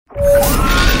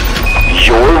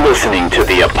listening to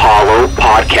the Apollo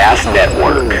Podcast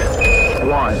Network.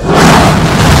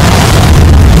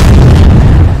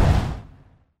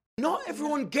 Not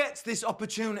everyone gets this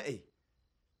opportunity.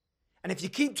 And if you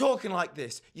keep talking like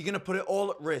this, you're going to put it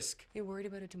all at risk. You're worried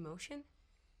about a demotion?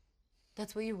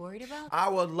 That's what you're worried about?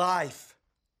 Our life.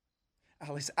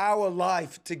 Alice, our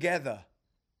life together.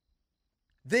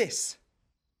 This.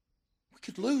 We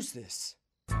could lose this.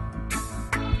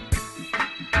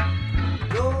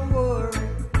 Don't worry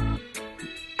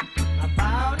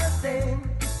about a thing.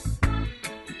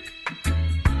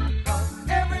 'Cause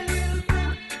every little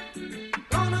thing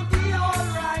gonna be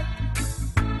alright.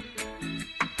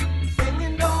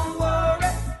 Singing, don't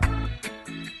worry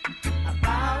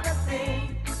about a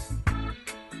thing.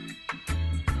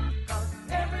 'Cause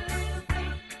every little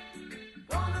thing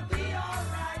gonna be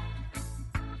alright.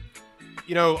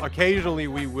 You know, occasionally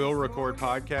we will record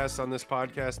podcasts on this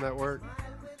podcast network.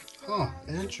 Oh,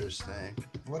 interesting.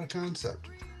 What a concept.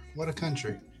 What a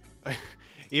country.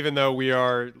 Even though we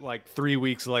are like 3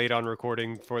 weeks late on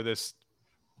recording for this,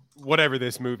 whatever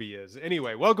this movie is.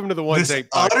 Anyway, welcome to the One This Take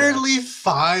Podcast. utterly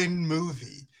fine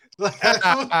movie. Like,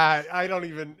 I don't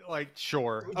even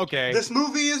sure. Okay. This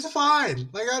movie is fine.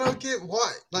 Like, I don't get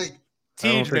what. Like,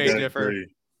 Teach may differ.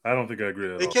 I don't think I agree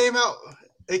at all. it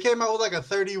came out with like a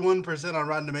 31% on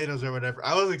Rotten Tomatoes or whatever.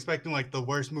 I was expecting like the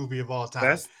worst movie of all time.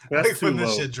 That's Like, too when low.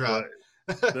 this shit dropped.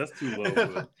 That's too low.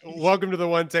 But Welcome to the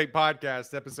One Take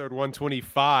Podcast, episode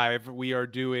 125. We are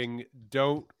doing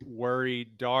Don't Worry,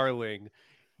 Darling.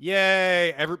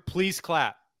 Yay. Please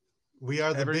clap. We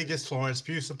are the biggest Florence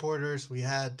Pugh supporters. We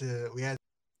had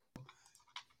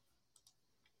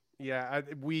Yeah,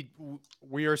 we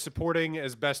are supporting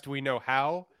as best we know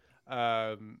how.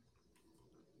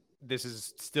 This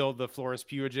is still the Florence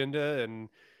Pugh agenda, and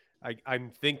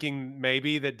I'm thinking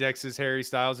maybe that Dex's Harry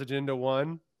Styles agenda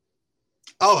won.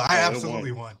 Oh, I it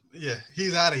absolutely won. Yeah,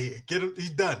 he's out of here. Get him.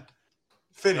 He's done.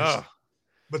 Finished. Ugh.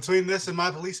 Between this and My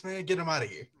Policeman, get him out of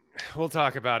here. We'll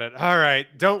talk about it. All right.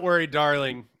 Don't Worry,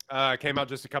 Darling. Came out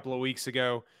just a couple of weeks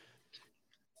ago.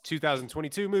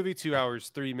 2022 movie, 2 hours,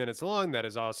 3 minutes long. That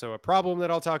is also a problem that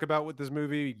I'll talk about with this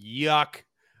movie. Yuck.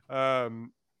 A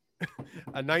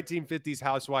 1950s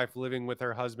housewife living with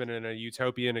her husband in a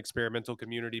utopian experimental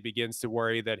community begins to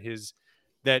worry that his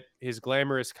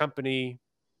glamorous company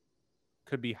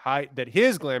could be hiding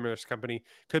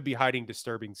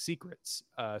disturbing secrets.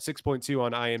 6.2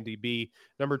 on IMDb,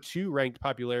 number 2 ranked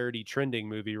popularity trending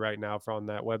movie right now from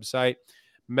that website.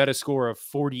 Metascore of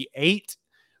 48.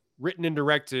 Written and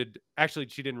directed. Actually,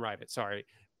 she didn't write it. Sorry.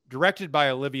 Directed by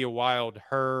Olivia Wilde.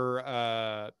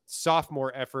 Her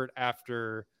sophomore effort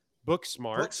after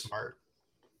Booksmart.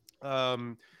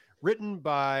 Written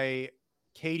by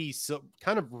Katie,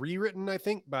 kind of rewritten, I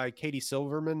think, by Katie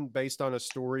Silverman, based on a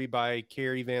story by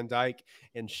Carrie Van Dyke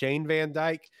and Shane Van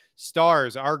Dyke.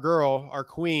 Stars our girl, our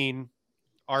queen,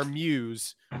 our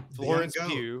muse, Florence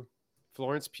Pugh.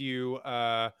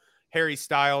 Harry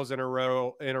Styles in a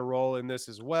role in this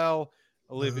as well.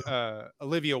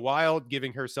 Olivia Wilde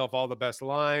giving herself all the best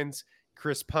lines.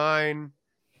 Chris Pine,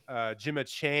 Gemma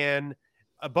Chan,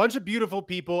 a bunch of beautiful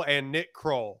people, and Nick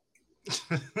Kroll.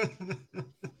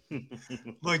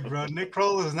 Look, bro, Nick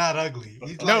Kroll is not ugly.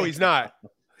 He's not.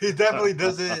 He definitely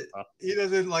doesn't. He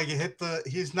doesn't like hit the.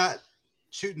 He's not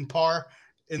shooting par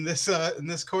in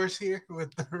this course here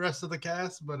with the rest of the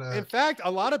cast. But in fact, a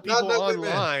lot of people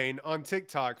online on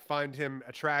TikTok find him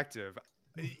attractive.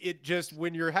 It just,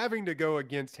 when you're having to go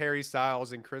against Harry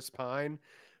Styles and Chris Pine,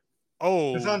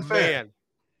 it's unfair. Man.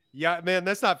 Yeah, man,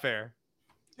 that's not fair.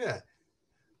 Yeah.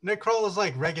 Nick Kroll is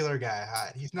like regular guy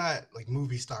hot. He's not like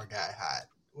movie star guy hot,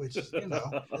 which,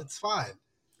 it's fine.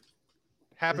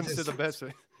 Happens to the best.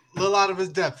 A little out of his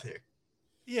depth here.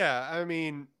 Yeah, I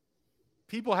mean,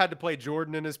 people had to play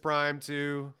Jordan in his prime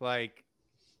too. Like,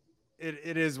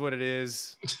 it is what it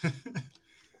is.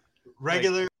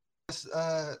 Regular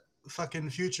fucking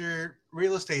future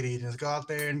real estate agents go out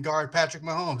there and guard Patrick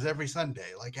Mahomes every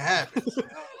Sunday. Like, it happens.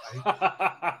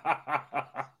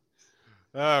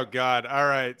 Oh God. All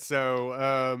right.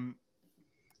 So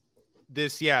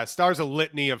this stars a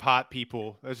litany of hot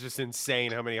people. That's just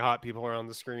insane how many hot people are on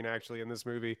the screen actually in this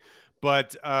movie.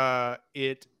 But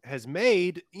it has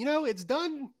made, it's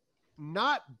done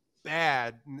not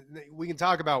bad. We can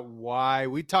talk about why.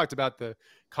 We talked about the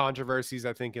controversies,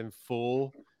 I think, in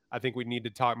full. I think we need to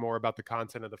talk more about the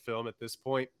content of the film at this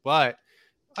point. But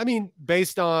I mean,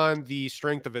 based on the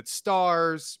strength of its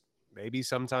stars, maybe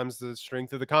sometimes the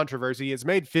strength of the controversy, it's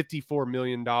made $54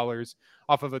 million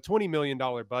off of a $20 million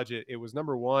budget. It was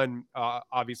number one,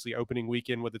 obviously, opening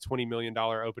weekend with a $20 million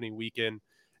opening weekend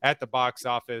at the box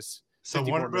office. So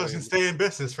 54 Warner Bros. million. can stay in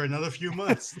business for another few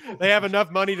months. They have enough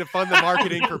money to fund the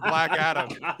marketing for Black Adam.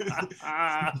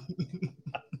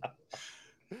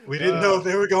 We didn't know if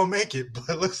they were gonna make it, but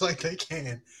it looks like they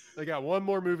can. They got one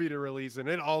more movie to release, and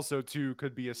it also too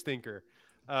could be a stinker.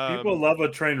 People love a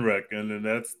train wreck, and then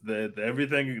that's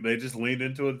everything. They just leaned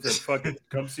into it and said, "Fuck it,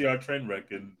 come see our train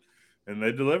wreck," and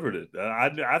they delivered it.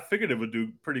 I figured it would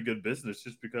do pretty good business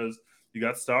just because you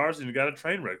got stars and you got a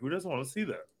train wreck. Who doesn't want to see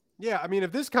that? Yeah, I mean,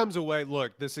 if this comes away,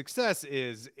 look, the success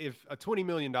is if a $20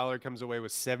 million comes away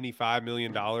with $75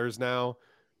 million now.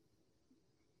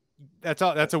 That's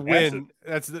a win.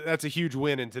 That's a huge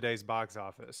win in today's box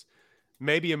office.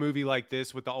 Maybe a movie like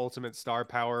this with the ultimate star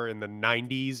power in the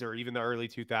 90s or even the early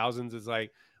 2000s is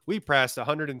like, we pressed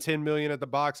 110 million at the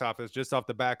box office just off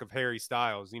the back of Harry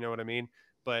Styles. You know what I mean?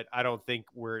 But I don't think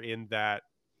we're in that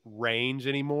range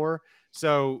anymore.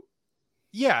 So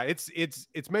yeah, it's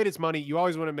made its money. You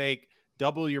always want to make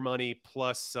double your money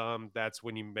plus some. That's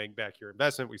when you make back your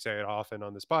investment. We say it often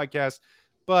on this podcast,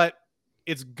 but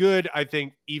it's good, I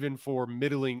think, even for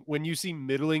middling. When you see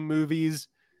middling movies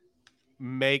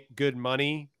make good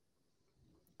money,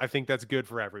 I think that's good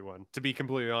for everyone, to be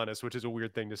completely honest, which is a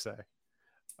weird thing to say.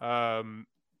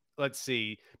 Let's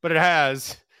see. But it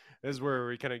has, this is where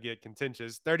we kind of get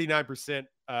contentious, 39%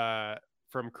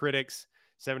 from critics,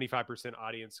 75%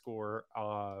 audience score.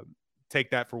 Take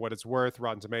that for what it's worth.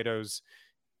 Rotten Tomatoes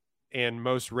and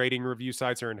most rating review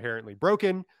sites are inherently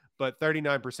broken, but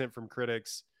 39% from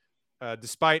critics.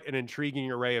 Despite an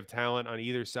intriguing array of talent on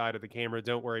either side of the camera,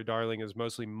 Don't Worry, Darling is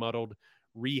mostly muddled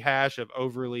rehash of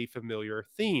overly familiar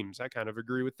themes. I kind of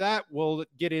agree with that. We'll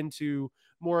get into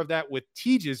more of that with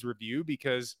Teej's review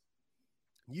because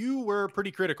you were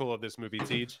pretty critical of this movie,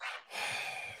 Teej.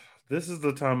 This is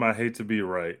the time I hate to be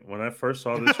right. When I first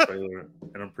saw this trailer,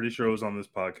 and I'm pretty sure it was on this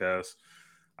podcast,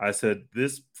 I said,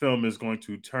 this film is going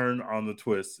to turn on the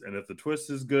twist. And if the twist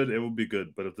is good, it will be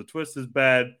good. But if the twist is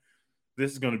bad,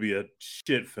 this is going to be a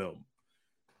shit film.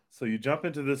 So you jump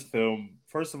into this film.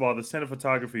 First of all, the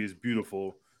cinematography is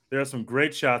beautiful. There are some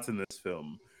great shots in this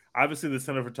film. Obviously, the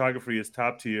cinematography is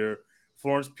top tier.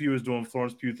 Florence Pugh is doing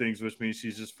Florence Pugh things, which means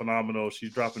she's just phenomenal.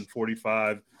 She's dropping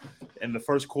 45. In the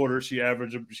first quarter, she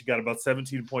got about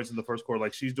 17 points in the first quarter.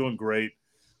 Like, she's doing great.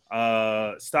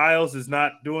 Styles is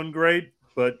not doing great,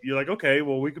 but you're like, okay,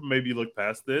 well, we could maybe look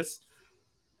past this.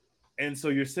 And so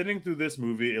you're sitting through this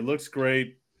movie. It looks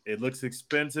great. It looks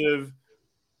expensive,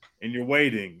 and you're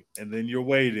waiting, and then you're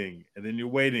waiting, and then you're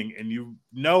waiting, and you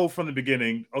know from the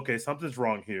beginning, okay, something's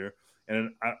wrong here.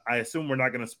 And I assume we're not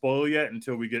going to spoil yet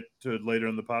until we get to it later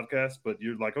in the podcast, but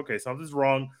you're like, okay, something's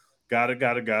wrong. Got it.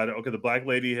 Okay, the black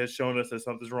lady has shown us that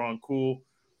something's wrong. Cool.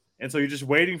 And so you're just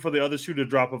waiting for the other shoe to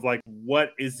drop of like,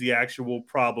 what is the actual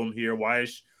problem here? Why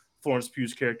is Florence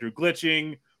Pugh's character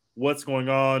glitching? What's going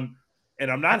on? And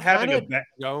I'm not having a bad.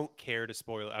 Don't care to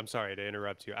spoil it. I'm sorry to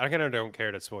interrupt you. I kind of don't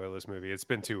care to spoil this movie. It's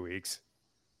been 2 weeks.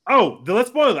 Oh, then let's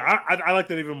spoil it. I like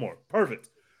that even more.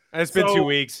 Perfect. And it's been 2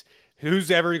 weeks.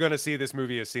 Who's ever going to see this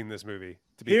movie has seen this movie.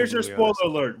 Here's your spoiler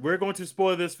alert. We're going to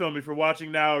spoil this film. If you're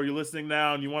watching now or you're listening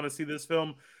now and you want to see this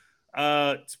film,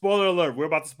 spoiler alert. We're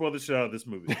about to spoil the shit out of this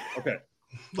movie. Okay.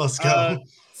 Let's go.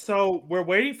 So we're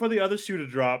waiting for the other shoe to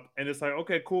drop, and it's like,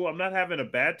 okay, cool. I'm not having a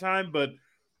bad time, but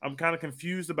I'm kind of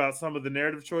confused about some of the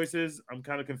narrative choices. I'm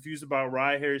kind of confused about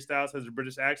why Harry Styles has a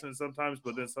British accent sometimes,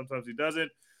 but then sometimes he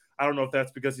doesn't. I don't know if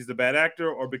that's because he's a bad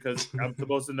actor or because I'm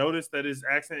supposed to notice that his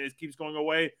accent keeps going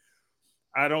away.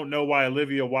 I don't know why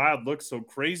Olivia Wilde looks so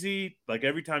crazy. Like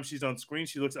every time she's on screen,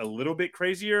 she looks a little bit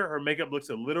crazier. Her makeup looks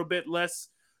a little bit less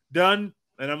done.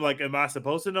 And I'm like, am I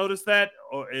supposed to notice that?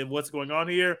 Or what's going on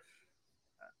here?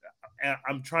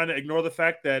 I'm trying to ignore the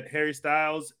fact that Harry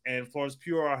Styles and Florence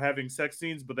Pugh are having sex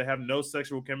scenes, but they have no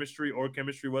sexual chemistry or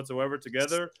chemistry whatsoever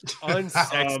together.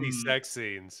 Unsexy sex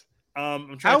scenes.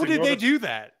 How did they do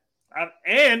that?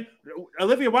 And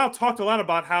Olivia Wilde talked a lot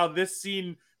about how this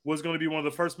scene was going to be one of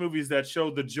the first movies that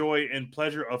showed the joy and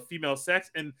pleasure of female sex.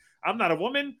 And I'm not a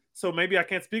woman, so maybe I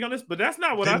can't speak on this, but that's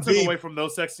not what I took away from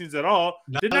those sex scenes at all.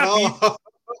 Did not be.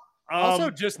 Also,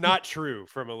 just not true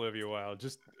from Olivia Wilde.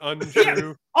 Just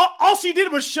untrue. Yeah. All she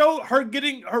did was show her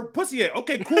getting her pussy.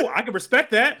 Okay, cool. I can respect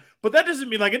that, but that doesn't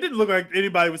mean like it didn't look like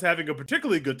anybody was having a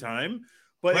particularly good time.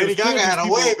 But Lady Gaga had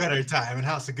a way better time in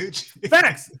House of Gucci.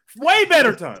 Facts, way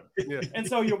better time. Yeah. And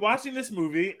so you're watching this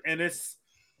movie, and it's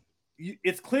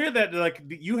clear that like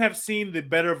you have seen the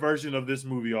better version of this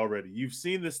movie already. You've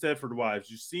seen the Stepford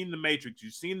Wives, you've seen the Matrix,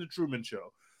 you've seen the Truman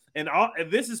Show, and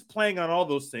this is playing on all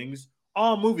those things.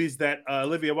 All movies that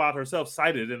Olivia Wilde herself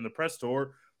cited in the press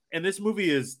tour, and this movie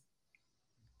is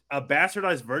a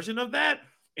bastardized version of that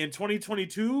in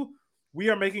 2022. we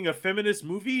are making a feminist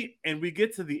movie, and we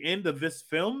get to the end of this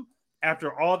film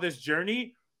after all this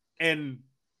journey, and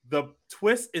the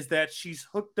twist is that she's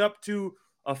hooked up to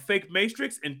a fake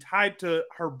matrix and tied to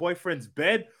her boyfriend's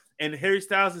bed, and Harry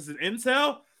Styles is an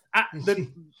incel.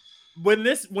 When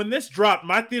this dropped,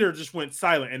 my theater just went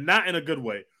silent, and not in a good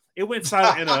way. It went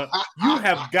silent in a, you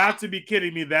have got to be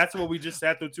kidding me. That's what we just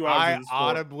sat through 2 hours. I of this for.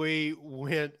 audibly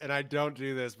went, and I don't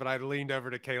do this, but I leaned over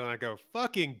to Kayla and I go,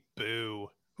 fucking boo.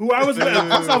 Who I was,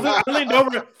 I leaned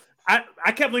over.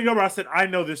 I kept leaning over. I said, I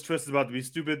know this twist is about to be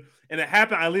stupid. And it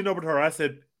happened. I leaned over to her. I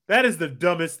said, that is the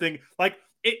dumbest thing. Like,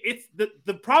 it's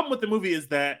the problem with the movie is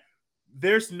that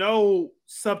there's no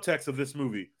subtext of this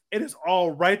movie. It is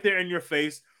all right there in your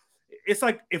face. It's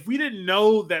like, if we didn't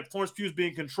know that Florence Pugh is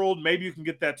being controlled, maybe you can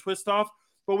get that twist off.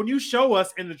 But when you show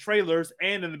us in the trailers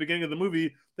and in the beginning of the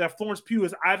movie that Florence Pugh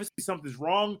is obviously something's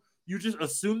wrong, you just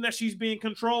assume that she's being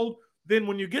controlled. Then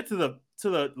when you get to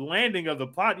the landing of the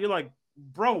plot, you're like,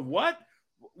 bro, what?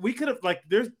 We could have, like,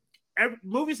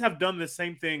 movies have done the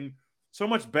same thing so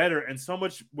much better and so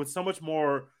much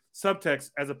more subtext,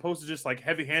 as opposed to just like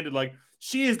heavy-handed, like,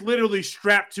 she is literally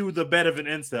strapped to the bed of an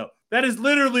incel. That is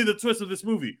literally the twist of this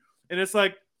movie. And it's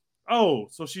like, oh,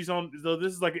 so this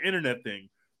is like an internet thing.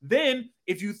 Then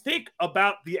if you think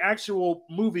about the actual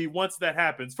movie, once that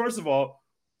happens, first of all,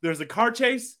 there's a car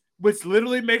chase, which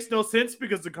literally makes no sense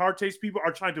because the car chase people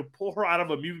are trying to pull her out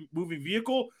of a moving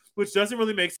vehicle, which doesn't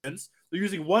really make sense. They're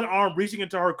using one arm reaching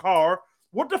into her car.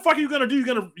 What the fuck are you gonna do?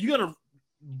 You're gonna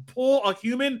pull a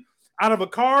human out of a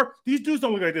car? These dudes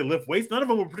don't look like they lift weights. None of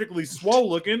them are particularly swole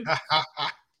looking.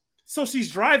 So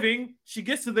she's driving. She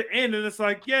gets to the end, and it's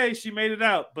like, yay, she made it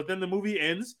out. But then the movie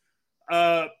ends.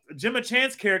 Gemma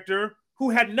Chan's character, who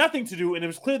had nothing to do, and it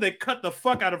was clear they cut the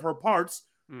fuck out of her parts,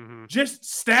 just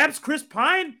stabs Chris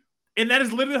Pine. And that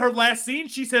is literally her last scene.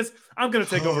 She says, I'm going to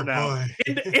take over now.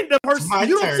 End of her scene.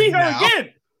 You don't see her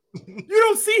again. You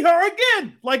don't see her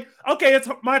again. Like, okay, it's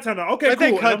my turn now. Okay, But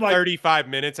cool. they cut And I'm like, 35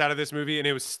 minutes out of this movie, and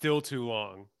it was still too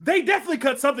long. they definitely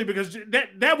cut something because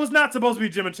that was not supposed to be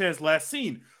Gemma Chan's last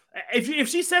scene. If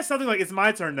she says something like, it's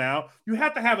my turn now, you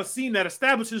have to have a scene that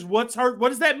establishes what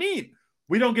does that mean?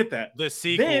 We don't get that. The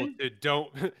sequel to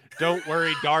Don't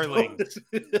Worry, Darling.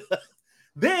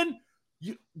 Then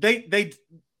they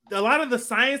a lot of the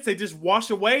science they just wash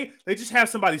away. They just have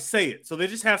somebody say it. So they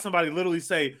just have somebody literally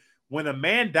say, when a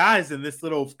man dies in this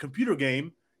little computer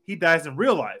game, he dies in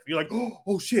real life. You're like,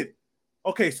 oh shit.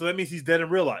 Okay, so that means he's dead in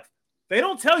real life. They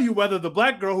don't tell you whether the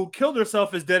black girl who killed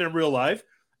herself is dead in real life.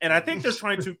 And I think they're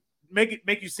trying to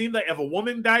make you seem like if a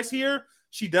woman dies here,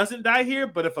 she doesn't die here.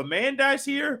 But if a man dies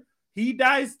here, he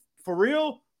dies for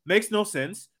real. Makes no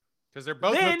sense. Because they're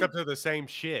both hooked up to the same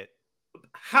shit.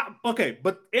 Okay,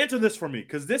 but answer this for me,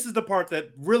 because this is the part that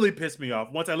really pissed me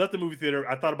off. Once I left the movie theater,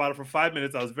 I thought about it for 5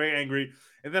 minutes. I was very angry.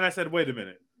 And then I said, wait a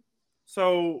minute.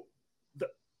 So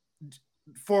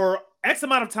for X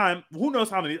amount of time, who knows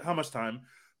how much time,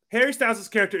 Harry Styles'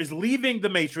 character is leaving the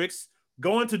Matrix,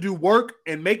 going to do work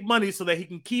and make money so that he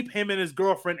can keep him and his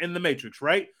girlfriend in the Matrix,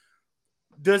 right?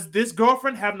 Does this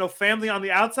girlfriend have no family on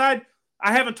the outside?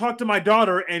 I haven't talked to my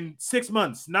daughter in 6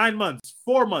 months, 9 months,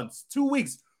 4 months, 2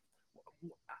 weeks.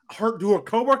 Do her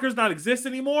coworkers not exist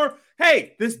anymore?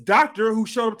 Hey, this doctor who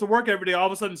showed up to work every day all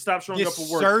of a sudden stopped showing up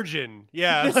for work. Surgeon,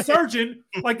 yeah. This surgeon,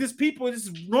 like this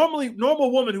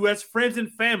normal woman who has friends and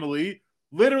family,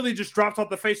 literally just drops off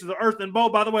the face of the earth. And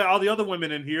by the way, all the other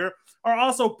women in here are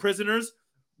also prisoners,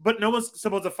 but no one's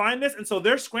supposed to find this. And so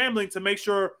they're scrambling to make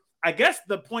sure, I guess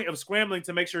the point of scrambling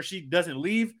to make sure she doesn't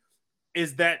leave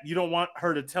is that you don't want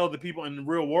her to tell the people in the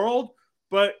real world.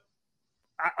 But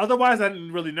otherwise, I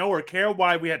didn't really know or care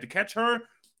why we had to catch her.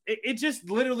 It just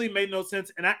literally made no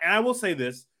sense. And I will say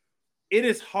this. It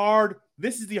is hard.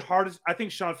 This is the hardest. I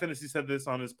think Sean Fennessy said this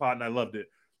on his pod, and I loved it.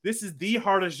 This is the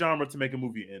hardest genre to make a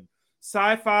movie in.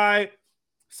 Sci-fi,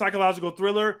 psychological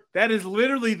thriller, that is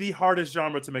literally the hardest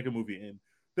genre to make a movie in.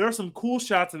 There are some cool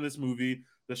shots in this movie.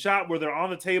 The shot where they're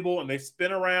on the table and they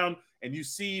spin around and you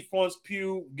see Florence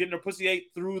Pugh getting her pussy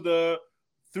ate through the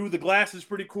glass is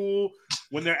pretty cool.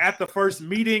 When they're at the first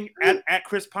meeting at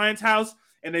Chris Pine's house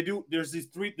and there's these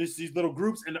little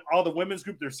groups, and all the women's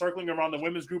group, they're circling around the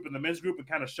women's group and the men's group and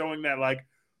kind of showing that, like,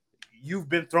 you've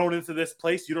been thrown into this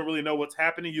place. You don't really know what's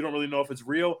happening. You don't really know if it's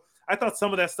real. I thought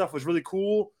some of that stuff was really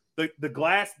cool. The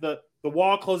glass, the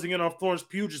wall closing in on Florence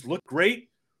Pugh just looked great.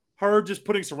 Her just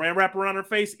putting saran wrap around her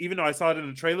face, even though I saw it in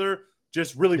the trailer,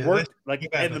 just really worked. Like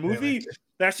in the movie,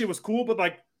 that shit was cool. But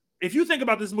like, if you think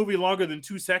about this movie longer than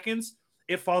 2 seconds,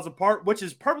 it falls apart, which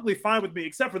is perfectly fine with me,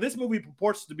 except for this movie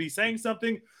purports to be saying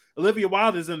something. Olivia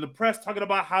Wilde is in the press talking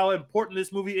about how important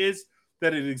this movie is,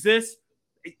 that it exists.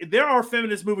 there are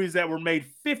feminist movies that were made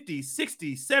 50,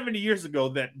 60, 70 years ago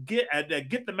that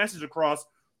get the message across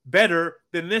better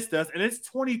than this does, and it's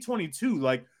 2022.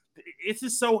 Like,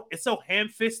 it's so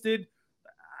ham-fisted.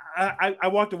 I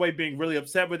walked away being really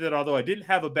upset with it, although I didn't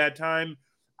have a bad time.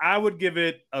 I would give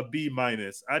it a B-.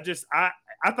 I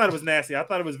thought it was nasty. I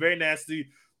thought it was very nasty.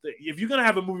 If you're gonna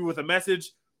have a movie with a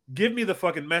message, give me the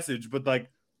fucking message. But like,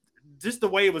 just the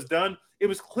way it was done, it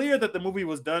was clear that the movie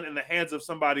was done in the hands of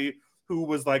somebody who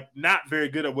was like not very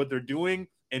good at what they're doing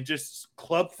and just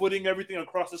club-footing everything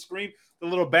across the screen. The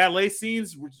little ballet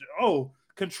scenes, which,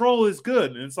 control is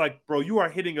good, and it's like, bro, you are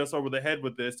hitting us over the head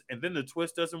with this, and then the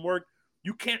twist doesn't work.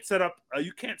 You can't set up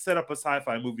a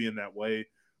sci-fi movie in that way.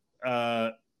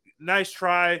 Nice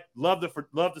try. Love the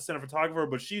cinematographer,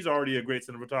 but she's already a great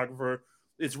cinematographer.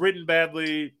 It's written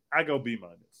badly. I go B-.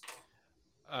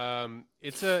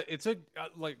 It's a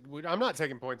like, I'm not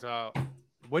taking points out.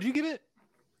 What'd you give it?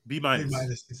 B-. A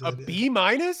B-?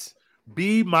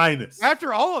 B-.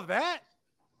 After all of that?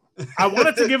 I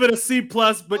wanted to give it a C+,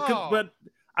 but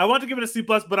I want to give it a C+,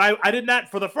 but I did not.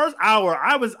 For the first hour,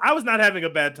 I was not having a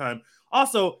bad time.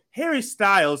 Also, Harry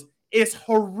Styles is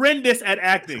horrendous at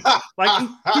acting. Like,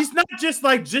 he's not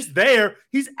just there.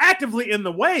 He's actively in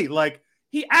the way. Like,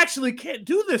 he actually can't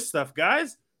do this stuff,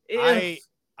 guys. I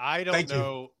don't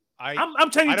know. I'm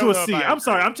changing to a C. I'm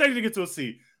sorry. I'm changing it to a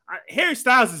C. Harry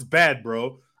Styles is bad,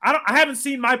 bro. I haven't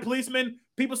seen My Policeman.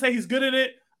 People say he's good in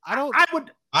it. I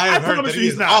have heard that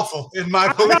he's awful in My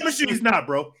Policeman. I promise you he's not,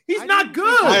 bro. He's not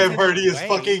good. I have heard he is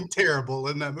fucking terrible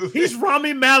in that movie. He's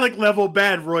Rami Malek level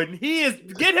bad, Royden. He is.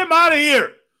 Get him out of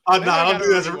here. No,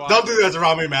 don't do that to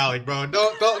Rami Malek, bro.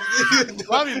 Don't.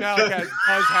 Rami Malek does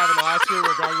have an Oscar,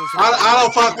 regardless. I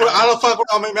don't fuck with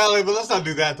Rami Malek, but let's not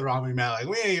do that to Rami Malek.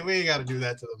 We ain't got to do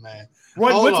that to the man.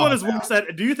 Roy, which one is worse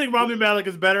at? Do you think Rami Malek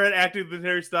is better at acting than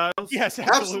Harry Styles? Yes,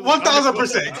 absolutely.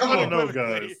 1000%. Come I don't on, know,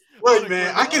 guys. Look,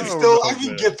 man, I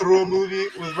can get through a movie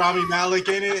with Rami Malek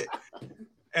in it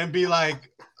and be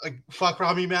like fuck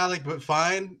Rami Malek, but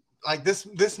fine. Like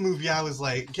this movie, I was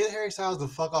like, get Harry Styles the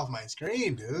fuck off my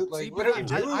screen, dude. Like, what are you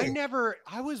doing?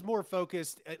 I was more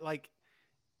focused at,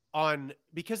 on,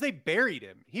 because they buried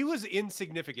him. He was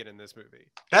insignificant in this movie.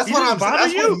 That's what I'm saying.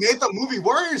 That's what made the movie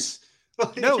worse.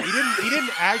 No, he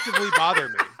didn't actively bother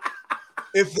me.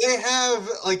 If they have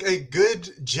like a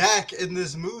good Jack in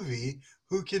this movie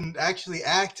who can actually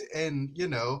act and,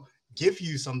 give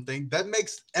you something, that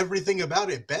makes everything about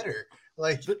it better.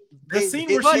 Like the scene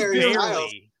where she barely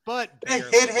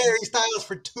hit Harry Styles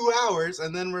for 2 hours,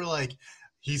 and then we're like,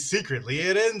 he's secretly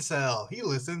an incel. He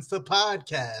listens to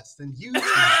podcasts and YouTube.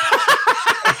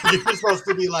 You're supposed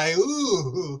to be like,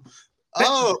 ooh.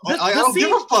 I don't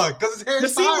give a fuck because it's Harry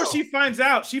Styles. The scene where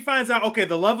she finds out, okay,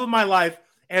 the love of my life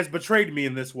has betrayed me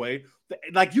in this way.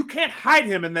 Like, you can't hide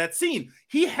him in that scene.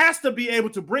 He has to be able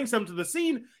to bring something to the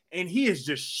scene, and he is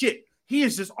just shit. He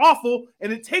is just awful,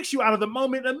 and it takes you out of the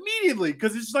moment immediately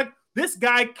because it's just like, this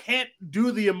guy can't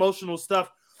do the emotional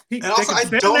stuff. I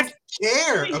don't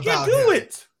care about can't do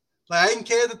it. Like, I didn't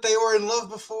care that they were in love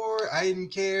before. I didn't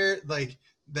care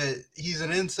that he's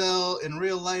an incel in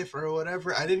real life or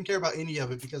whatever. I didn't care about any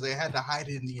of it because they had to hide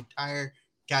it in the entire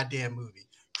goddamn movie.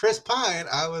 Chris Pine,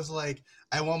 I was like,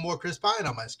 I want more Chris Pine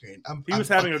on my screen. He was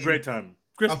having a great time.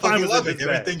 Chris Pine was loving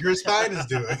everything Chris Pine is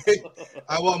doing.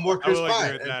 I want more Chris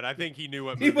Pine. That. I think he knew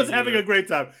what he was having a great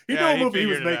time. He knew what movie he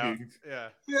was making. Yeah.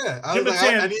 I was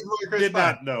like, I need more Chris did Pine.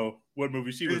 Not know what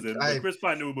movie she was in, but Chris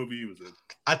Pine knew what movie he was in.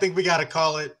 I think we got to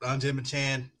call it on Jim and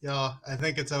Chan. Y'all, I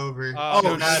think it's over.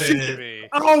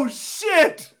 Oh,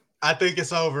 shit. I think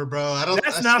it's over, bro.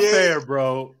 That's not fair,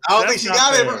 bro. I don't think she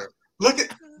got it, bro. Look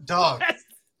at, dog.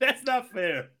 That's not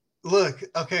fair. Look,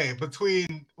 okay,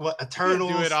 between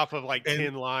Eternals, do it off of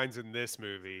 10 lines in this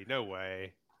movie. No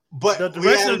way. But the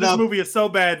direction of this movie is so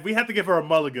bad. We have to give her a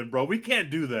mulligan, bro. We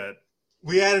can't do that.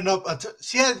 We added up.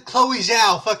 She had Chloe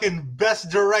Zhao, fucking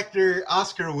best director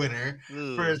Oscar winner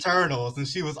for Eternals, and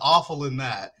she was awful in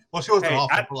that. Well, she wasn't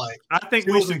awful. I think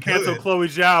we should cancel Chloe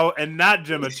Zhao and not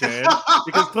Gemma Chan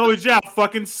because Chloe Zhao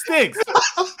fucking stinks.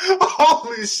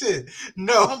 Holy shit!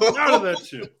 No, I'm tired of that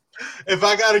shit. If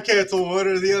I gotta cancel one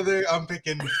or the other, I'm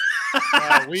picking.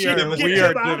 We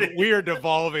are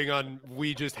devolving on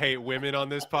we just hate women on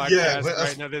this podcast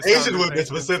right now. This Asian women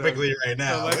specifically right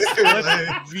now. So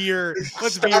let's veer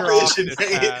off this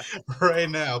path right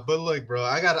now. But look, bro,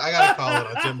 I gotta call it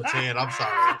on Jim Chan. I'm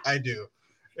sorry, I do.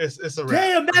 It's a wrap.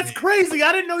 Damn, that's crazy.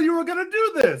 I didn't know you were gonna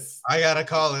do this. I gotta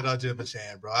call it on Jim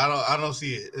Chan, bro. I don't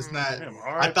see it. It's not.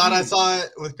 I thought I saw it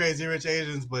with Crazy Rich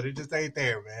Asians, but it just ain't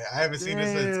there, man. I haven't seen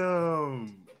it since. Oh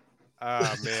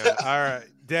man! All right,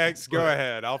 Dex, go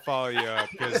ahead. I'll follow you up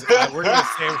because we're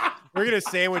We're gonna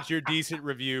sandwich your decent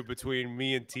review between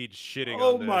me and Teach shitting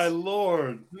Oh on this. my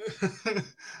lord!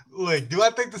 Look, do I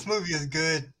think this movie is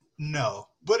good? No,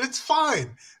 but it's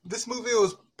fine. This movie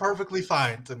was perfectly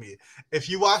fine to me. If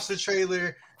you watched the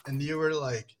trailer and you were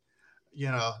like,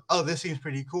 oh, this seems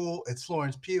pretty cool. It's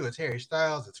Florence Pugh, it's Harry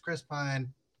Styles, it's Chris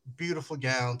Pine, beautiful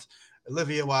gowns.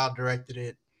 Olivia Wilde directed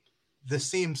it. This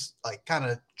seems like kind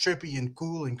of trippy and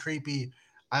cool and creepy.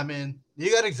 I mean,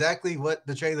 you got exactly what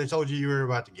the trailer told you were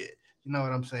about to get. You know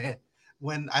what I'm saying?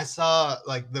 When I saw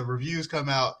like the reviews come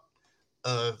out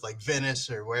of like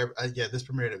Venice or wherever, this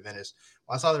premiered at Venice.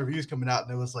 When I saw the reviews coming out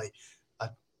and it was like a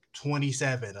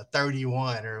 27, a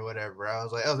 31 or whatever, I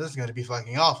was like, oh, this is going to be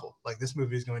fucking awful. Like this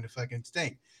movie is going to fucking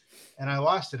stink. And I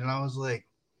watched it and I was like,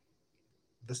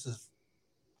 this is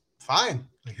fine.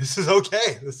 Like, this is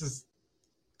okay. This is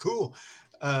cool.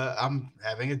 I'm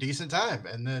having a decent time.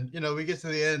 And then, we get to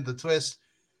the end, the twist,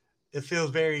 it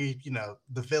feels very,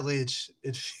 The Village.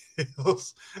 It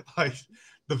feels like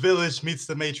The Village meets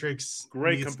The Matrix.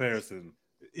 Great comparison.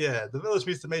 Yeah, The Village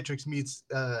meets The Matrix meets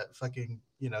fucking,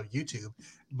 YouTube.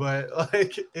 But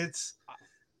like it's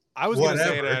I was going to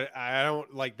say, whatever. I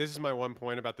don't like, this is my one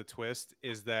point about the twist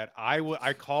is that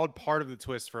I called part of the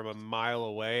twist from a mile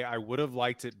away. I would have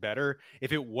liked it better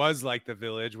if it was like The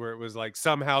Village, where it was like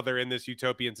somehow they're in this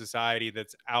utopian society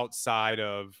that's outside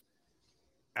of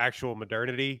actual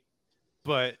modernity.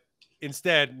 But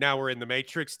instead, now we're in the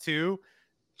Matrix 2.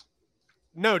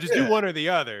 No, just do one or the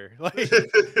other. Like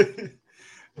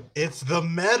it's the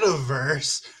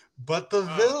metaverse, but The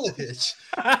Village.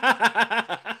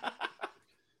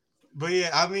 But yeah,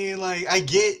 I mean, like, I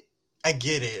get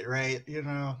it, right?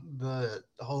 The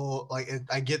whole, like,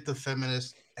 I get the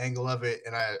feminist angle of it,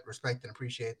 and I respect and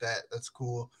appreciate that. That's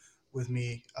cool with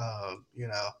me.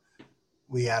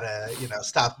 We gotta,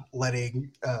 stop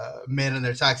letting men and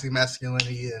their toxic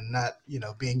masculinity and not,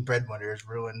 being breadwinners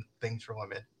ruin things for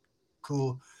women.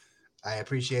 Cool. I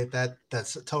appreciate that.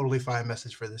 That's a totally fine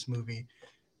message for this movie.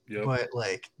 Yep. But,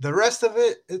 like, the rest of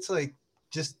it, it's, like,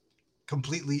 just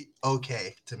completely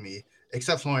okay to me,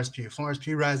 except Florence Pugh. Florence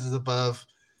Pugh rises above.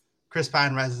 Chris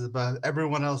Pine rises above.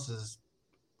 Everyone else is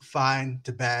fine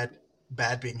to bad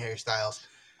being Harry Styles.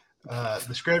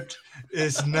 The script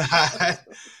is not.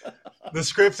 The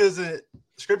script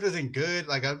isn't good.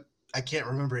 Like I can't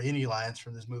remember any lines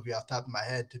from this movie off the top of my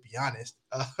head, to be honest.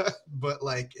 But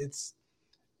like it's,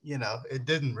 it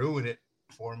didn't ruin it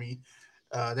for me.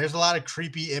 There's a lot of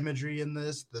creepy imagery in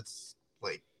this that's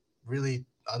like really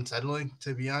unsettling,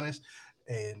 to be honest.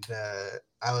 And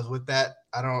I was with that.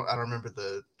 I don't remember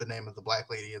the name of the black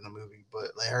lady in the movie,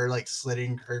 but like her like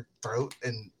slitting her throat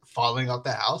and falling off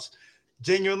the house,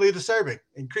 genuinely disturbing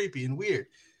and creepy and weird.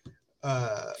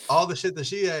 All the shit that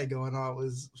she had going on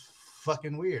was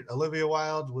fucking weird. Olivia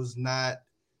Wilde was not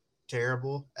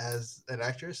terrible as an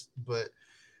actress, but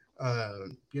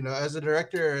as a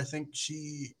director, I think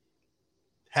she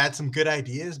had some good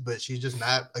ideas, but she's just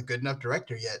not a good enough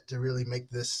director yet to really make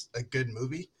this a good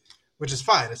movie, which is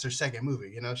fine. It's her second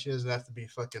movie. She doesn't have to be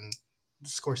fucking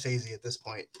Scorsese at this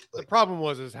point. the problem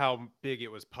is how big it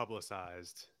was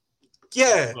publicized.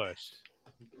 Yeah. Pushed.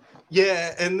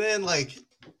 Yeah. And then like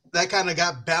that kind of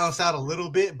got balanced out a little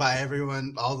bit by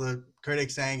everyone, all the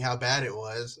critics saying how bad it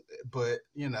was, but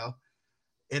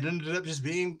it ended up just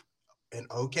being an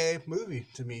okay movie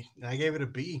to me. And I gave it a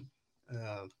B.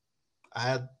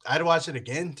 I'd watch it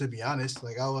again, to be honest.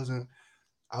 Like I wasn't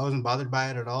bothered by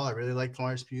it at all. I really liked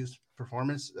Florence Pugh's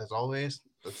performance as always.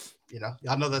 That's,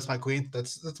 y'all know that's my queen.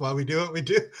 That's why we do what we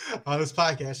do on this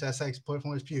podcast. That's exploit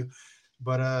Florence Pugh.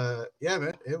 But yeah,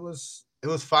 man, it was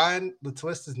fine. The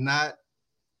twist is not,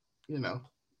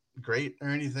 great or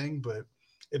anything, but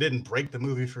it didn't break the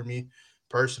movie for me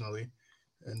personally.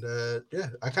 And yeah,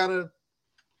 I kind of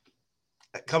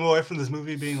come away from this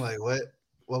movie being like,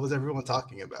 what was everyone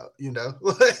talking about?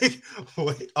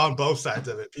 Like on both sides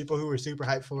of it. People who were super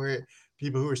hyped for it,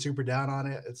 people who were super down on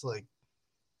it. It's like,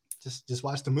 just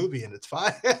watch the movie and it's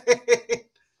fine.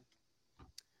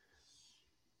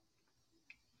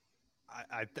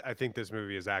 I think this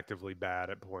movie is actively bad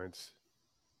at points.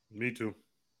 Me too.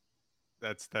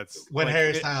 That's when like,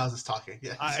 Harry Styles is talking.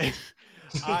 Yeah. And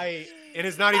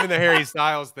it's not even the Harry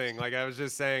Styles thing. Like I was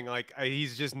just saying, like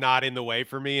he's just not in the way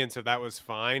for me, and so that was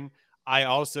fine.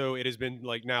 It has been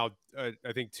like now,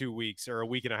 I think 2 weeks or a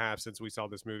week and a half since we saw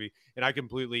this movie, and I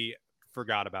completely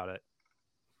forgot about it.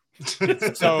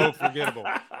 It's so forgettable.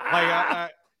 Like I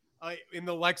in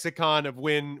the lexicon of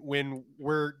when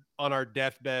we're on our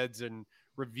deathbeds and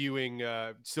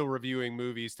still reviewing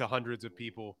movies to hundreds of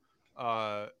people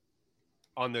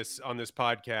on this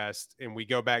podcast, and we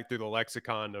go back through the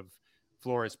lexicon of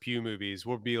Florence Pugh movies,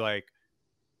 we'll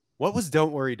What was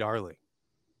Don't Worry, Darling?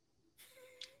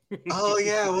 Oh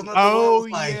yeah, well, not Oh,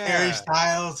 like yeah. Harry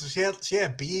Styles. She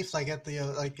had beef like at the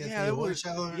Yeah, the award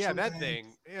show. Or yeah, something. that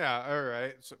thing. Yeah, all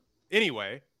right. So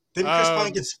anyway, Didn't Chris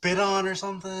Pine get spit on or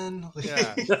something?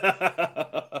 yeah.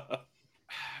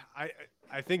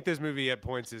 I think this movie at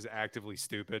points is actively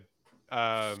stupid,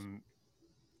 and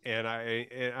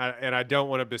I don't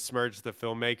want to besmirch the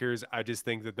filmmakers. I just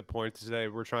think that the points they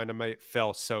were trying to make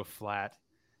fell so flat,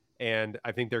 and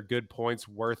I think they're good points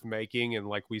worth making. And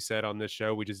like we said on this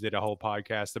show, we just did a whole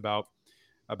podcast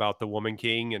about the Woman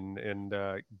King and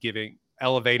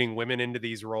elevating women into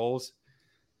these roles.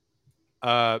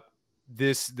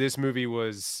 This movie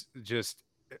was just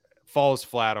falls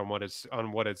flat on what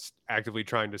it's actively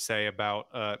trying to say about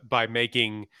by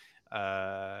making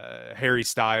Harry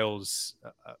Styles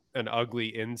an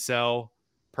ugly incel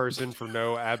person for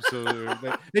no absolute.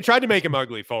 They tried to make him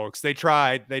ugly, folks. They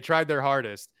tried their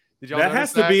hardest. Did y'all That notice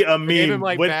has to be a They gave him meme.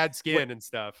 like bad skin and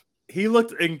stuff. He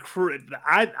looked incredible.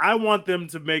 I want them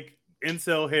to make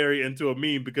Incel Harry into a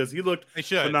meme because he looked They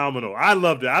should. phenomenal. I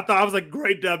loved it. I was like,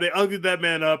 great job. They uglied that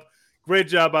man up. Great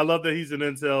job. I love that he's an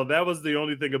incel. That was the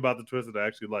only thing about the twist that I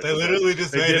actually liked. They literally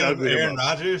just made him ugly Aaron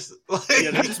up. Rodgers. Yeah,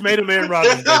 they just made him Aaron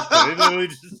Rodgers. Basically. They literally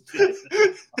just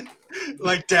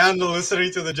Like down to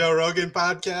listening to the Joe Rogan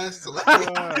podcast.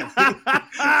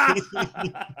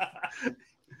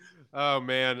 Oh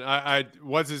man, I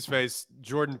what's his face,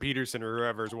 Jordan Peterson or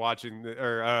whoever's watching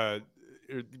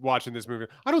watching this movie.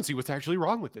 I don't see what's actually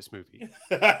wrong with this movie.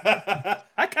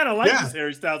 I kind of like this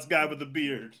Harry Styles guy with the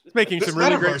beard. It's making This some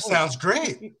really great metaverse sounds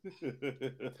great.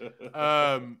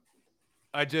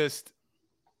 I just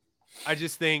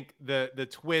think the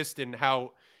twist and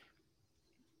how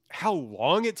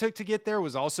long it took to get there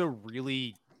was also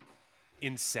really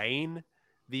insane.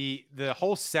 The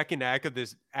whole second act of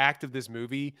this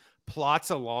movie plots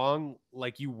along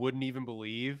like you wouldn't even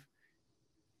believe.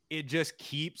 It just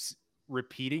keeps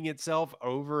repeating itself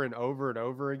over and over and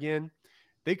over again.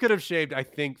 They could have shaved, I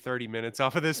think, 30 minutes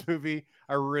off of this movie.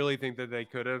 I really think that they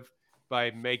could have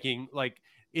by making like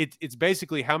it's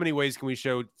basically how many ways can we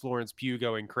show Florence Pugh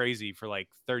going crazy for like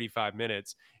 35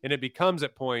 minutes, and it becomes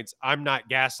at points, I'm not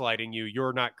gaslighting you,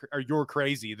 you're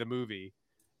crazy, the movie.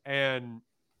 And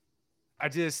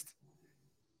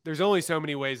there's only so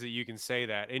many ways that you can say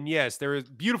that. And yes, there is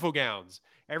beautiful gowns.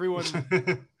 Everyone,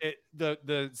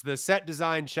 the set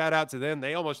design, shout out to them.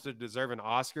 They almost deserve an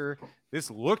Oscar. This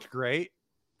looked great.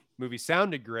 Movie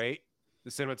sounded great.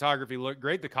 The cinematography looked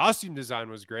great. The costume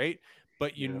design was great.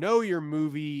 But you know your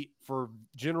movie for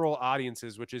general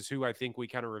audiences, which is who I think we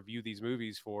kind of review these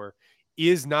movies for,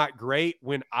 is not great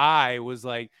when I was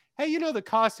like, hey, the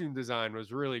costume design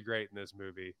was really great in this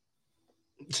movie.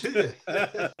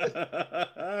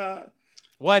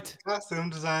 What? Costume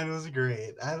design was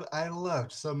great. I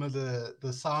loved some of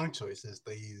the song choices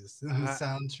they used in the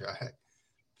soundtrack.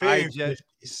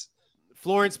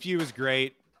 Florence Pugh is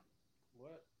great.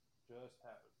 What just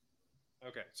happened?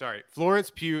 Okay, sorry.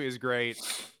 Florence Pugh is great.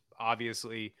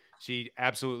 Obviously, she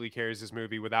absolutely carries this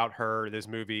movie. Without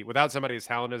somebody as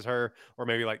talented as her, or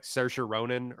maybe like Saoirse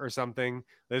Ronan or something,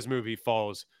 this movie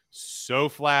falls so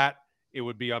flat. It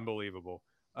would be unbelievable.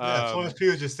 Yeah, Florence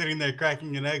Pugh was just sitting there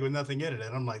cracking an egg with nothing in it,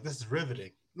 and I'm like, this is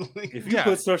riveting. If you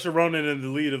put Saoirse Ronan in the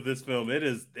lead of this film, it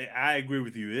is. I agree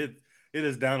with you. It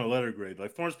is down a letter grade.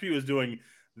 Like Florence Pugh is doing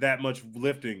that much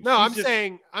lifting. No, I'm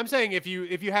saying if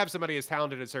you have somebody as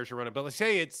talented as Saoirse Ronan, but let's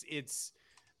say it's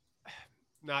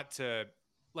not to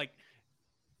like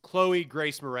Chloe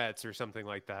Grace Moretz or something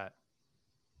like that.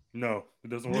 No, it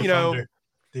doesn't work.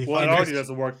 Well, it already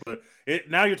doesn't work. But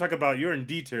now you're talking about you're in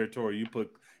D territory. You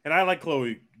put. And I like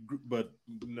Chloe, but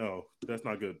no, that's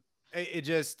not good.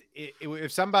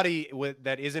 If somebody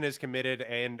that isn't as committed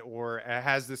and or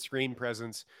has the screen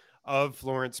presence of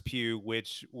Florence Pugh,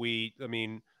 which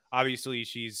obviously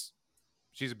she's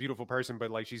a beautiful person,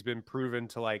 but like she's been proven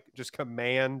to like just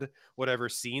command whatever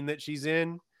scene that she's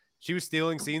in. She was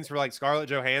stealing scenes for like Scarlett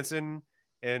Johansson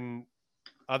and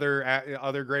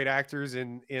other great actors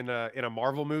in a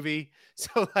Marvel movie.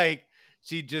 So like.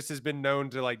 She just has been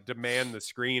known to like demand the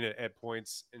screen at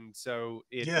points, and so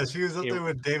she was up there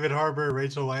with David Harbour,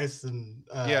 Rachel Weisz, and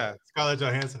Scarlett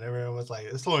Johansson. Everyone was like,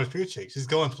 "It's Florence Pugh chick. She's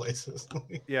going places."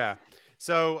 Yeah.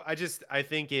 So I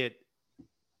think if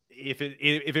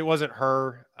it wasn't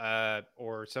her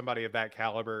or somebody of that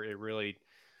caliber, it really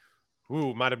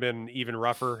might have been even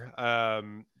rougher.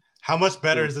 How much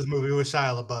better is this movie with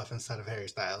Shia LaBeouf instead of Harry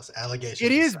Styles? Allegations.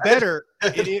 It is better.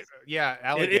 It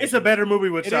is a better movie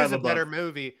with Shia LaBeouf. It is a better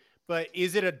movie, but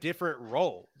is it a different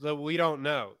role? So we don't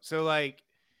know. So like,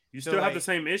 you still have the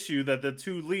same issue that the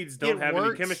two leads don't have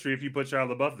any chemistry if you put Shia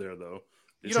LaBeouf there, though.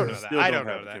 You don't know Still that. I don't don't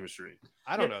have know the that. chemistry.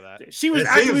 I don't know that. She was It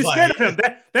actually seems scared like of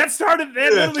him. That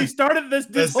literally started this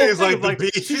It whole seems thing like of the like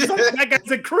beef. she's like, that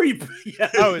guy's a creep.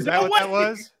 Yes. Oh, is that No what that way.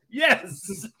 was?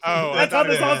 Yes. Oh, I That's how thought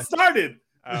this it all was. started.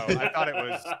 Oh, I thought it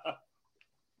was.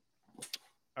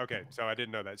 Okay, so I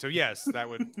didn't know that. So yes, that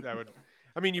would.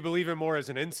 I mean, you believe him more as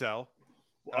an incel.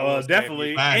 I will say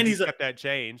Definitely. if Facts. And he's got that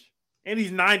change. and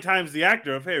he's 9 times the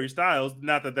actor of Harry Styles.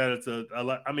 Not that it's a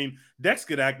lot. I mean, Dex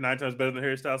could act 9 times better than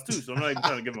Harry Styles too. So I'm not even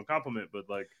trying to give him a compliment, but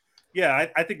like, yeah,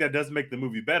 I think that does make the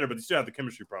movie better. But you still have the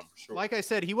chemistry problem for sure. Like I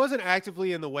said, he wasn't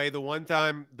actively in the way. The one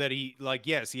time that he, like,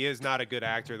 yes, he is not a good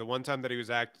actor. The one time that he was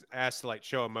asked to like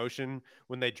show emotion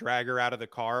when they drag her out of the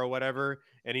car or whatever,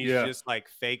 and he's Yeah. just like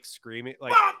fake screaming,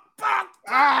 like,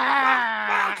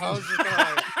 Ah! I was just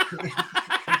like,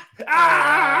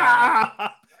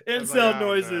 Ah! I was Incel like, oh,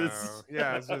 noises. no.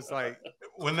 Yeah, it's just like,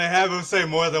 When they have him say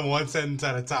more than one sentence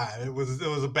at a time, it was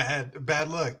a bad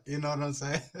look. You know what I'm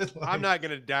saying? Like, I'm not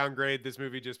going to downgrade this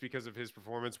movie just because of his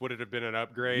performance. Would it have been an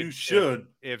upgrade? You should.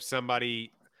 If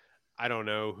somebody, I don't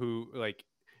know who, like,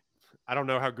 I don't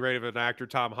know how great of an actor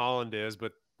Tom Holland is,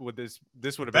 but would this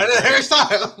would have been better than great. Harry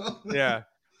Styles. Yeah.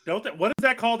 What is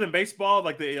that called in baseball?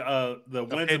 Like the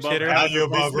wins pinch above hitter? average Value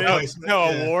above replacement? replacement. No,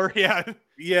 Yeah. a war. Yeah.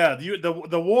 Yeah,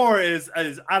 the war is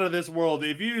out of this world.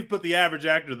 If you put the average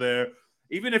actor there,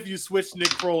 even if you switch Nick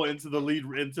Kroll into the lead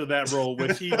into that role,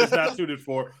 which he was not suited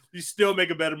for, you still make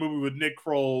a better movie with Nick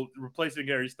Kroll replacing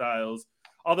Harry Styles.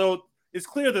 Although it's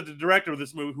clear that the director of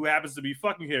this movie, who happens to be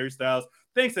fucking Harry Styles,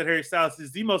 thinks that Harry Styles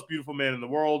is the most beautiful man in the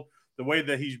world. The way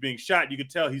that he's being shot, you can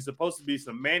tell he's supposed to be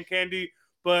some man candy,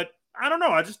 but I don't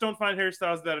know. I just don't find Harry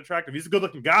Styles that attractive. He's a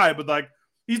good-looking guy, but like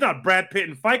he's not Brad Pitt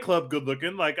in Fight Club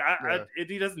good-looking. Like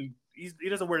he doesn't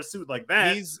wear a suit like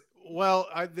that. He's well,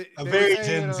 A they were very saying,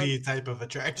 Gen Z type of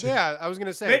attraction. Yeah, I was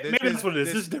gonna say Maybe that's what it is.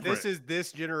 This is different. This is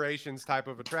this generation's type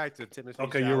of attractive. Timothy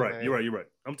Okay, you're right. Chalamet. You're right.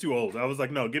 I'm too old. I was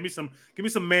like, no, give me some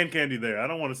man candy there. I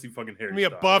don't want to see fucking Harry. Give me a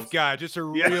Styles. buff guy, just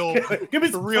a Yeah. real, Give me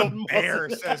a some real fucking bear.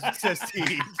 muscle. Says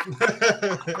T.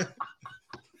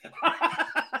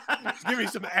 Give me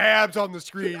some abs on the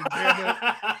screen, damn it.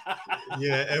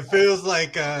 Yeah, it feels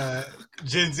like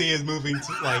Gen Z is moving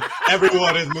to, like,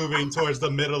 everyone is moving towards the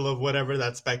middle of whatever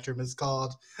that spectrum is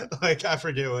called. Like, I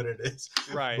forget what it is.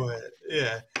 Right. But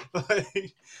yeah,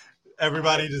 like,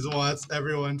 everybody just wants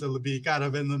everyone to be kind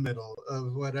of in the middle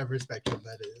of whatever spectrum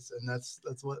that is, and that's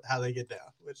how they get down.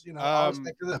 Which, you know, all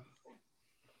respect to them.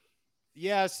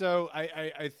 Yeah, so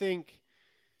I think,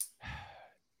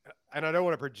 and I don't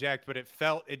want to project, but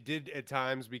it did at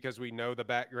times, because we know the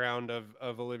background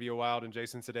of Olivia Wilde and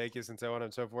Jason Sudeikis and so on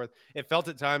and so forth. It felt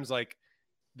at times like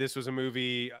this was a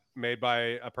movie made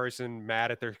by a person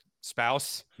mad at their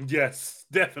spouse. Yes,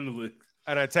 definitely.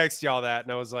 And I texted y'all that,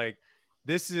 and I was like,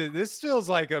 this feels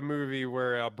like a movie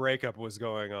where a breakup was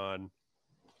going on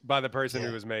by the person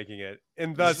who was making it,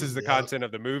 and thus is the content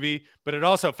of the movie. But it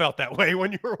also felt that way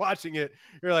when you were watching it.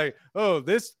 You're like, oh,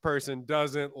 this person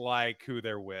doesn't like who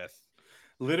they're with.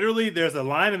 Literally, there's a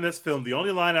line in this film, the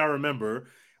only line I remember,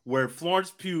 where Florence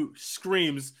Pugh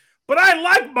screams, "But I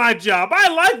like my job. I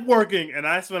like working." And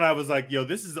that's when I was like, yo,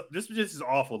 this is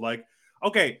awful. Like,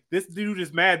 okay, this dude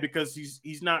is mad because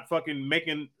he's not fucking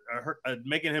making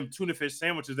him tuna fish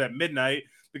sandwiches at midnight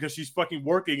because she's fucking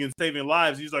working and saving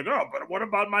lives. He's like, oh, but what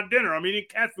about my dinner? I'm eating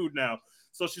cat food now.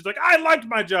 So she's like, I liked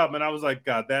my job. And I was like,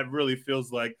 God, that really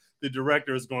feels like the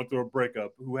director is going through a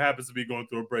breakup, who happens to be going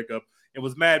through a breakup, and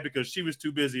was mad because she was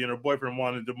too busy and her boyfriend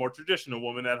wanted a more traditional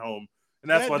woman at home. And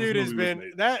that's why That dude this has movie been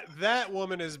was made. that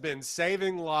woman has been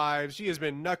saving lives. She has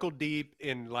been knuckle deep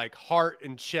in like heart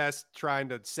and chest trying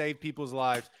to save people's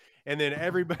lives. And then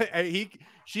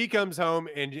she comes home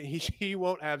and she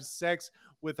won't have sex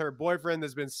with her boyfriend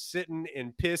that's been sitting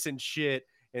in piss and shit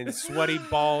and sweaty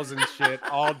balls and shit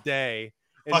all day.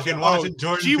 And Fucking watching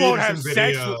Jordan she won't Peterson have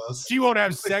sex. videos. She won't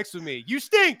have sex with me. You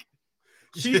stink.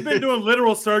 She's been doing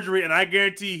literal surgery, and I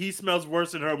guarantee he smells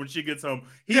worse than her when she gets home.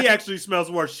 He actually smells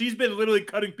worse. She's been literally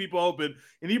cutting people open,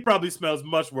 and he probably smells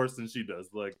much worse than she does.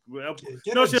 Like,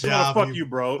 Get no a shit, job, fuck you you,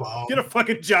 bro. bum. Get a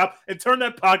fucking job and turn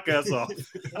that podcast off.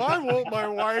 Why won't my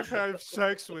wife have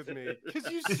sex with me? Because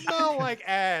you smell like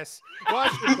ass.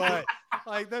 Wash your butt.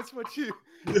 Like, that's what you.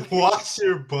 Wash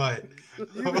your butt.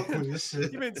 You've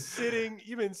Shit. been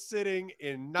sitting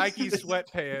in Nike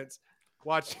sweatpants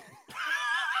watching.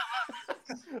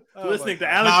 Oh Listening to my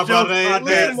Alex Nah, bro, Jones they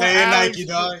podcast. ain't Alex- Nike,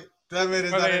 dog. That man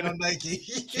is Are not they in no in- Nike.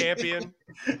 Champion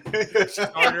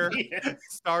starter.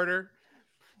 Starter.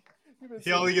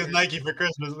 He only gets Nike for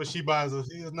Christmas, but she buys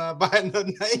us. He is not buying no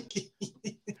Nike.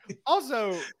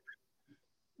 Also,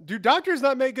 do doctors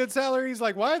not make good salaries?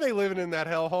 Like, why are they living in that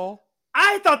hellhole?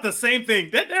 I thought the same thing.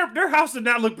 That their house did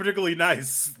not look particularly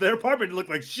nice. Their apartment looked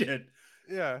like shit.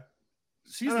 Yeah.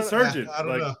 She's a surgeon. I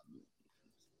don't know.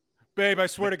 Babe, I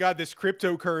swear to God, this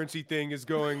cryptocurrency thing is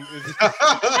going.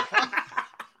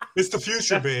 It's the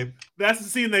future, babe. That's the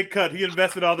scene they cut. He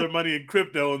invested all their money in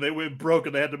crypto, and they went broke,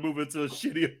 and they had to move into a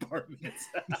shitty apartment.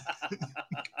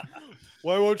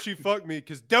 Why won't she fuck me?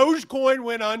 Because Dogecoin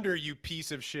went under, you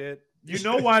piece of shit. You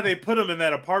know why they put him in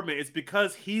that apartment? It's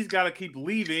because he's got to keep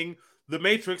leaving the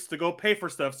Matrix to go pay for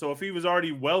stuff. So if he was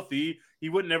already wealthy, he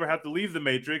would never have to leave the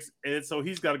Matrix, and so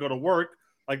he's got to go to work.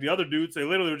 Like the other dudes, they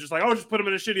literally were just like, "Oh, just put him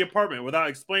in a shitty apartment," without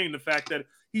explaining the fact that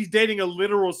he's dating a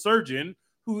literal surgeon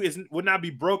who would not be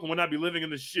broke and would not be living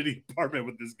in the shitty apartment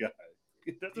with this guy.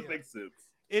 It doesn't make sense.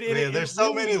 There's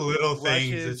so many little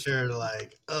things that you're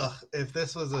like, ugh, if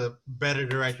this was a better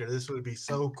director, this would be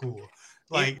so cool.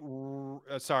 Like,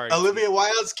 Olivia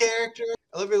Wilde's character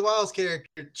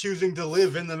choosing to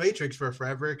live in the Matrix for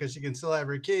forever because she can still have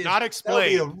her kids. Not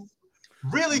explained. That would be a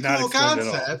really cool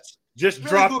concept. Just really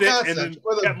dropped cool it and then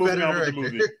kept moving on with the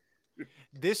movie.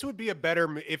 This would be a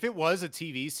better if it was a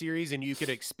TV series and you could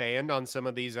expand on some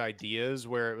of these ideas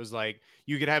where it was like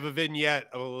you could have a vignette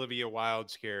of Olivia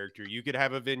Wilde's character. You could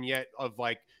have a vignette of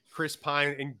like Chris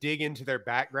Pine and dig into their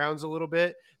backgrounds a little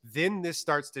bit. Then this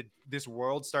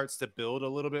world starts to build a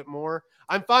little bit more.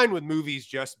 I'm fine with movies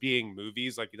just being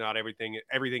movies. Like not everything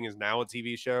is now a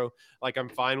TV show. Like I'm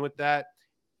fine with that.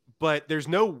 But there's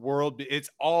no world. It's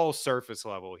all surface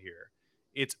level here.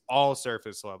 It's all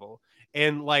surface level.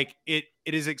 And like it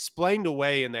is explained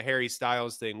away in the Harry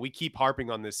Styles thing. We keep harping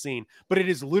on this scene, but it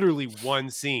is literally one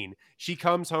scene. She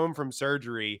comes home from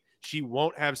surgery. She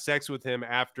won't have sex with him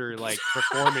after like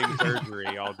performing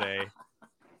surgery all day.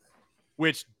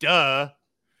 Which like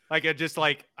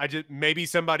I just maybe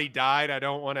somebody died. I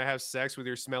don't want to have sex with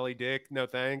your smelly dick. No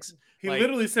thanks. He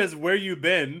literally says, "Where you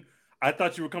been? I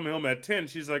thought you were coming home at 10.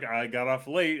 She's like, "I got off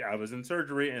late. I was in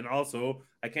surgery. And also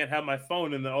I can't have my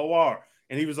phone in the OR.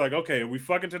 And he was like, "Okay, are we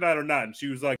fucking tonight or not?" And she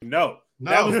was like, no.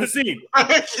 That was the scene.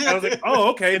 I was like, oh,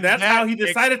 okay. That's how he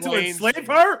decided to enslave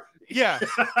her? Yeah.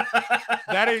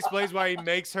 That explains why he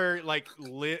makes her like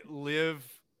live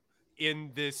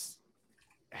in this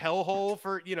hellhole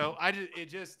for,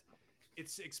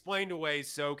 it's explained away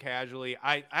so casually.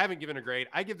 I haven't given a grade.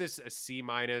 I give this a C-.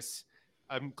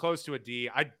 I'm close to a D.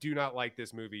 I do not like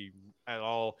this movie at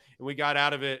all. And we got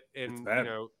out of it and,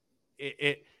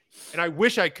 and I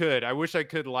wish I could. I wish I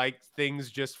could like things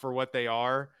just for what they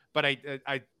are, but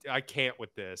I can't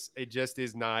with this. It just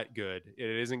is not good. It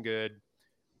isn't good.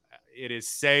 It is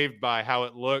saved by how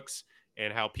it looks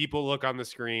and how people look on the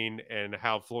screen and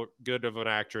how good of an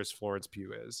actress Florence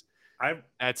Pugh is.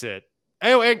 That's it.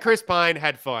 Oh, and Chris Pine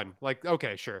had fun. Like,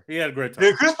 okay, sure. He had a great time.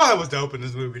 Dude, Chris Pine was dope in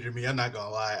this movie to me. I'm not gonna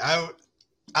lie.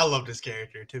 I loved his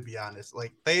character, to be honest.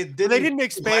 Like they didn't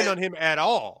expand on him at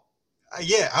all.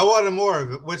 Yeah, I wanted more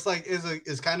of it, which like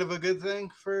is kind of a good thing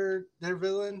for their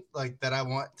villain. Like that, I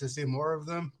want to see more of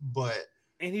them.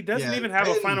 And he doesn't even have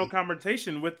a final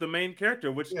confrontation with the main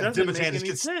character, which doesn't make any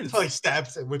sense. Like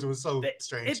stabs him, which was so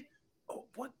strange.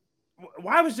 What?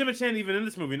 Why was Gemma Chan even in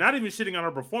this movie? Not even shitting on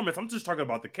her performance. I'm just talking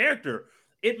about the character.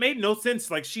 It made no sense.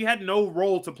 Like she had no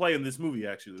role to play in this movie.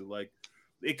 Actually, like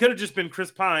it could have just been Chris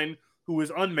Pine, who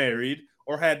was unmarried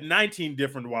or had 19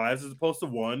 different wives as opposed to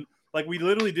one. Like, we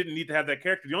literally didn't need to have that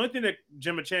character. The only thing that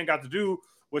Gemma Chan got to do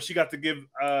was she got to give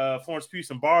Florence Pugh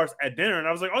some bars at dinner. And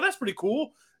I was like, oh, that's pretty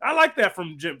cool. I like that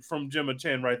from Gemma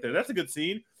Chan right there. That's a good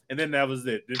scene. And then that was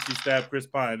it. Then she stabbed Chris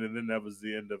Pine, and then that was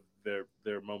the end of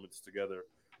their moments together.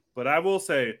 But I will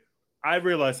say, I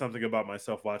realized something about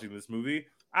myself watching this movie.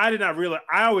 I did not realize.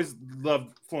 I always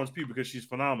loved Florence Pugh because she's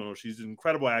phenomenal. She's an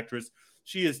incredible actress.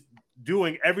 She is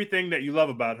doing everything that you love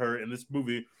about her in this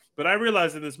movie. But I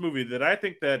realized in this movie that I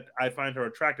think that I find her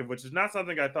attractive, which is not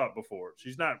something I thought before.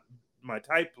 She's not my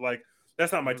type. Like,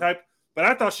 that's not my type. But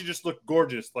I thought she just looked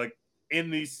gorgeous, like,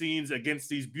 in these scenes against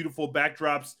these beautiful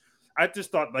backdrops. I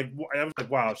just thought, like, I was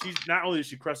like, wow, she's not only is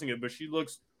she crushing it, but she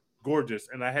looks gorgeous.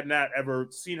 And I had not ever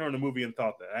seen her in a movie and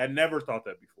thought that. I had never thought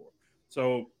that before.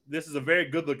 So this is a very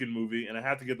good-looking movie, and I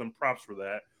have to give them props for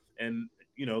that. And,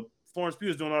 Florence Pugh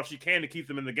is doing all she can to keep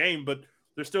them in the game, but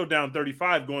they're still down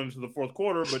 35 going into the fourth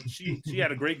quarter, but she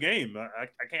had a great game. I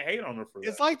can't hate on her for that.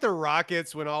 It's like the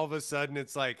Rockets when all of a sudden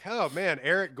it's like, oh, man,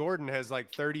 Eric Gordon has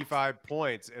like 35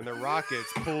 points, and the Rockets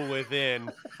pull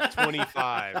within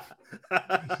 25.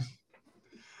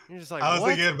 You're just like, I was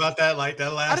thinking about that, like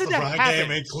that last LeBron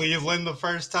game in Cleveland the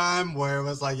first time, where it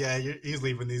was like, yeah, he's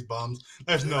leaving these bums.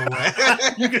 There's no way.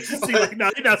 You can just see, like,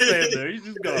 no, he's not staying there. He's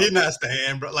just going. He's not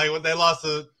staying, bro. Like when they lost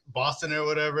to Boston or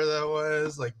whatever that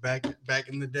was, like back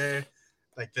in the day.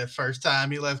 Like the first time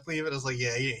he left Cleveland, I was like,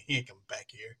 yeah, he ain't coming back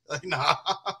here. Like, nah.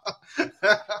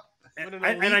 When an And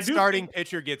I elite do starting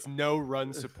pitcher gets no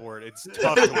run support, it's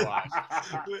tough to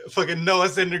watch. Fucking Noah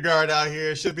Syndergaard out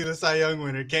here should be the Cy Young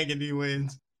winner. Can't get any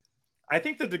wins. I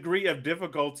think the degree of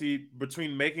difficulty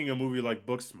between making a movie like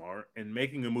Booksmart and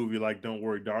making a movie like Don't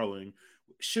Worry, Darling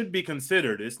should be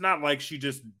considered. It's not like she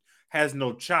just has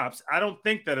no chops. I don't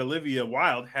think that Olivia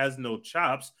Wilde has no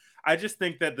chops. I just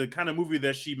think that the kind of movie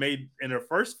that she made in her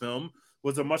first film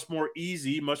was a much more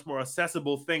easy, much more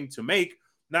accessible thing to make.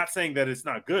 Not saying that it's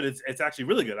not good. It's actually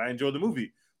really good. I enjoyed the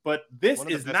movie. But this One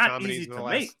of the is best not comedies easy in the to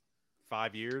last make.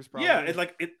 5 years, probably. Yeah,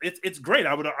 it's great.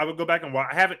 I would go back and watch.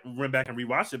 I haven't went back and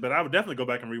rewatched it, but I would definitely go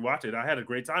back and rewatch it. I had a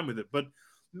great time with it. But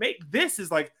this is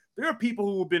like, there are people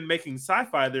who have been making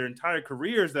sci-fi their entire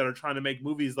careers that are trying to make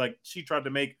movies like she tried to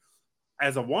make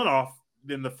as a one-off.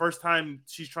 Then the first time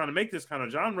she's trying to make this kind of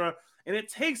genre, and it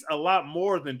takes a lot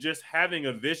more than just having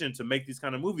a vision to make these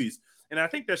kind of movies. And I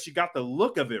think that she got the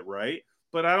look of it right,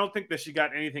 but I don't think that she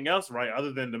got anything else right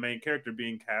other than the main character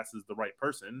being cast as the right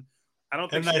person. I don't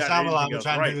think And she Night got Shyamalan anything been else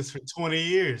trying right. to do this for 20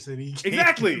 years, and he can't,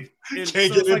 Exactly. can't And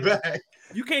get so it's it like, back.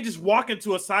 you can't just walk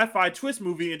into a sci-fi twist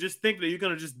movie and just think that you're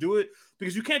going to just do it,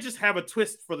 because you can't just have a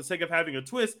twist for the sake of having a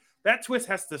twist. That twist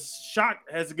has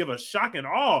to give a shock and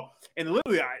awe. And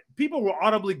literally, people were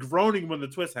audibly groaning when the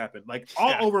twist happened, like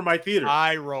all over my theater.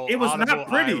 Eye roll. It was not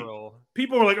pretty.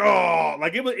 People were like, "Oh,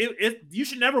 like it was." You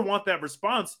should never want that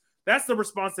response. That's the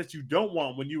response that you don't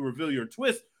want when you reveal your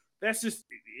twist. That's just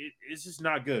it's just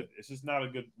not good. It's just not a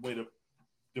good way to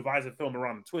devise a film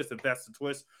around a twist. If that's the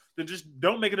twist, then just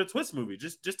don't make it a twist movie.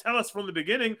 Just tell us from the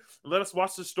beginning and let us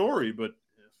watch the story. But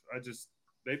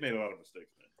they've made a lot of mistakes,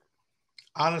 man.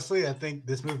 Honestly, I think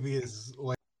this movie is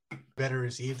like better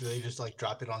received. They just like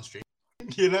dropped it on stream,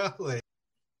 you know? Like,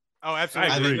 Oh,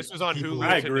 absolutely. I agree. This was on People- Hulu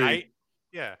I agree. tonight.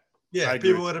 Yeah. yeah, I agree.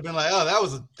 people would have been like, "Oh, that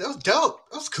was dope.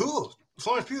 That was cool.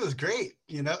 Florence Pugh was great,"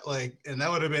 you know? Like, and that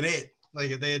would have been it.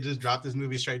 Like if they had just dropped this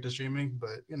movie straight to streaming,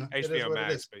 but you know, it is HBO what it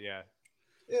Max, is. but yeah.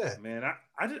 Yeah, Man,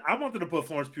 I wanted to put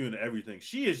Florence Pugh into everything.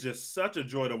 She is just such a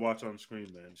joy to watch on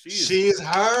screen, man. she's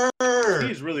her.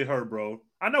 She's really her, bro.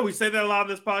 I know we say that a lot on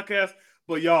this podcast,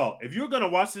 but y'all, if you're gonna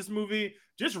watch this movie,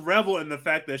 just revel in the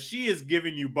fact that she is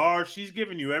giving you bars, she's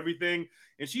giving you everything,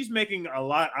 and she's making a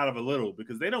lot out of a little,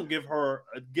 because they don't give her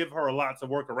a lot to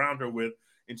work around her with,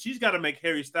 and she's got to make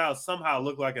Harry Styles somehow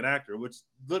look like an actor, which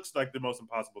looks like the most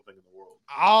impossible thing in the world.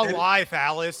 All life,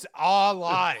 Alice. All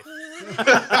life.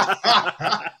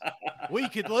 We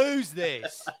could lose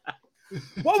this.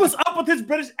 What was up with his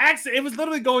British accent? It was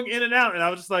literally going in and out, and I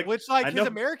was just like, Which, like, I his know-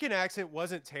 American accent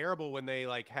wasn't terrible when they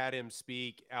like had him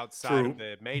speak outside True. of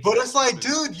the Matrix. But it's like,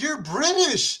 dude, you're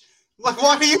British. Like,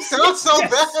 why do you sound so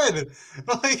bad?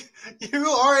 Like, you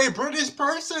are a British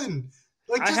person.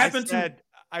 Like, I just, happen to.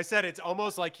 I said it's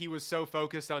almost like he was so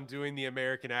focused on doing the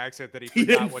American accent that he He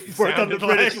forgot didn't what he work on the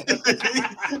sounded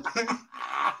British. like.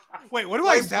 Wait, what do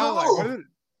I Like, sound bro. like? What is-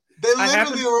 they I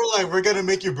happen- literally were like, "We're gonna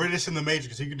make you British in the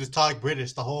Matrix. You can just talk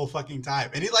British the whole fucking time,"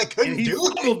 and he like couldn't And he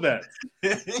do killed that.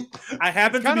 it. I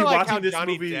happen to Kind be of like watching how this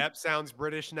Johnny movie. Depp sounds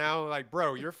British now. Like,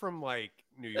 bro, you're from like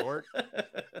New York.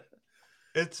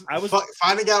 It's I was-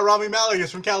 finding out Rami Malek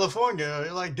is from California.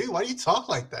 You're like, dude, why do you talk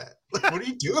like that? Like, what are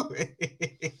you doing?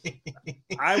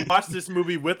 I watched this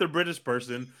movie with a British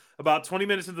person. About 20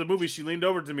 minutes into the movie, she leaned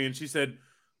over to me and she said,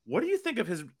 "What do you think of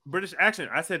his British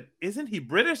accent?" I said, "Isn't he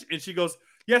British?" And she goes,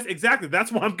 "Yes, exactly.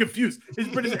 That's why I'm confused. His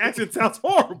British accent sounds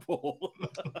horrible."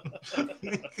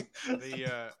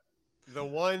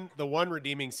 The one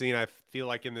redeeming scene I feel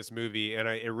like in this movie, and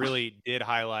it really did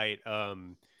highlight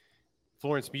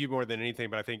Florence Pugh more than anything,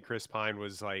 but I think Chris Pine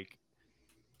was like,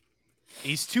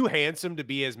 he's too handsome to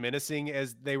be as menacing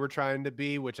as they were trying to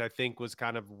be, which I think was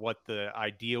kind of what the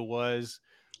idea was.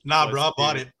 Nah, Was bro, I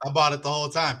bought dude. it. I bought it the whole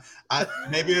time.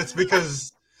 Maybe it's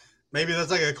because maybe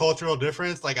that's like a cultural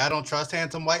difference. Like, I don't trust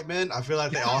handsome white men. I feel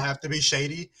like they all have to be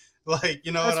shady. Like,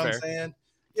 you know That's what I'm fair. saying?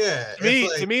 Yeah.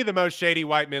 To me, the most shady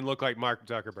white men look like Mark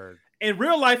Zuckerberg. In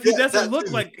real life, he Yeah, doesn't that look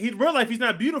too. like in real life. He's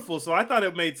not beautiful, so I thought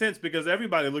it made sense because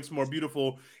everybody looks more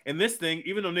beautiful in this thing.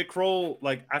 Even though Nick Kroll,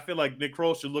 like I feel like Nick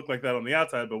Kroll should look like that on the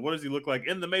outside, but what does he look like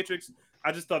in the Matrix?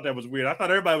 I just thought that was weird. I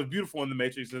thought everybody was beautiful in the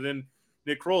Matrix, and then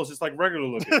Nick Kroll is just like regular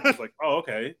looking. It's like, oh,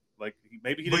 okay, like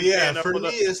maybe he But didn't yeah, stand up for for the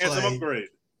me, it's handsome like- upgrade.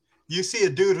 You see a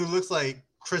dude who looks like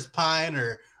Chris Pine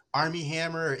or Army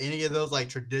Hammer or any of those like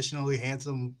traditionally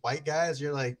handsome white guys,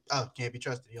 you're like, oh, can't be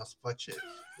trusted. He also fuck shit.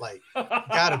 Like,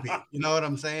 gotta be. You know what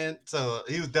I'm saying? So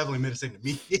he was definitely menacing to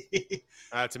me.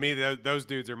 To me, those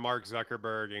dudes are Mark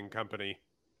Zuckerberg and company.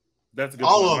 That's a good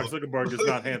All point. of Mark Zuckerberg is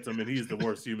not handsome, and he's the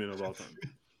worst human of all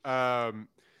time.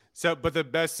 So, but the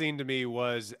best scene to me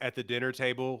was at the dinner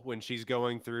table when she's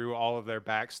going through all of their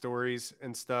backstories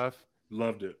and stuff.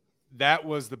 Loved it. That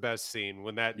was the best scene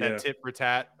when that Yeah. tit for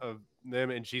tat of them,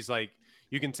 and she's like,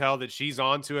 you can tell that she's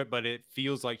onto it, but it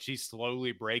feels like she's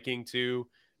slowly breaking too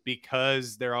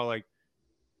because they're all like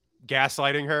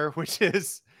gaslighting her, which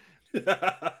is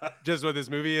just what this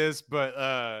movie is.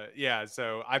 But yeah,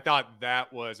 so I thought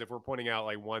that was, if we're pointing out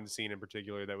like one scene in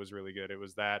particular that was really good, it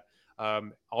was that.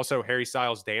 Also, Harry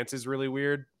Styles' dance is really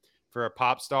weird for a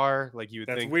pop star. Like you would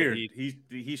That's think weird. that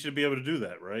He should be able to do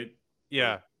that, right?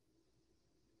 yeah,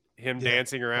 him Yeah,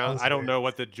 dancing that around. was I don't weird. know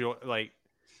what the like.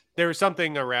 There was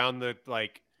something around the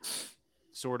like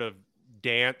sort of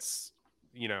dance,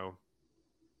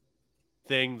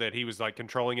 thing that he was like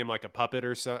controlling him like a puppet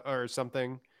or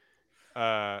something.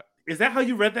 Is that how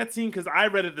you read that scene? Because I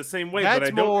read it the same way, but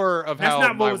That's I don't. more of that's how not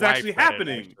what my was wife actually read it,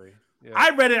 happening. actually. Yeah.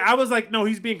 I read it. I was like, no,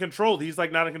 he's being controlled. He's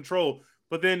like not in control.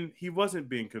 But then he wasn't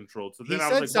being controlled. So He then I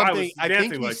said was like, why was something. he I think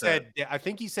dancing he like said. that? I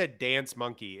think he said "dance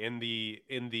monkey" in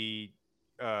the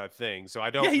thing. So I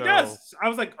don't. Yeah, he know. does. I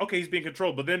was like, okay, he's being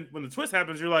controlled. But then when the twist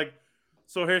happens, you're like,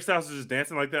 so Harry Styles is just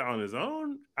dancing like that on his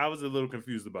own? I was a little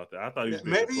confused about that. I thought he was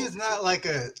being Maybe controlled. it's not like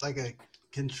a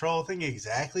control thing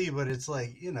exactly, but it's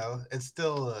like, it's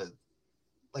still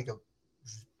like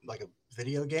a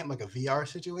video game, like a VR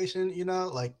situation,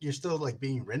 like you're still like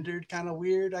being rendered kind of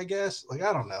weird, I guess. Like,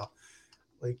 I don't know.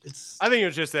 Like it's I think it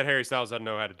was just that Harry Styles doesn't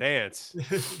know how to dance.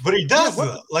 but he does what-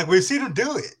 though. Like we've seen him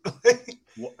do it.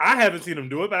 Well, I haven't seen him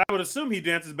do it, but I would assume he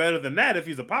dances better than that if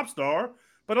he's a pop star.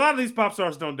 But a lot of these pop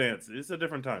stars don't dance. It's a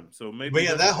different time. So maybe. But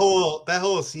yeah, that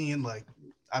whole scene, like,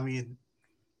 I mean,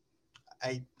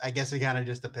 I guess it kind of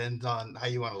just depends on how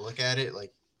you want to look at it.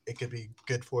 Like, it could be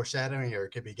good foreshadowing, or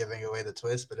it could be giving away the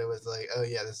twist. But it was like, oh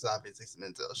yeah, this is obviously some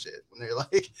incel shit. When they're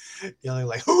like yelling,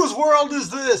 like, "Whose world is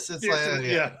this?" It's like, oh,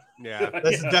 yeah, Yeah.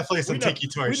 this is definitely some We know- tiki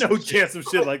toy We shit. know chance of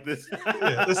shit like this.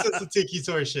 Yeah, this is some tiki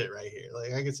toy shit right here.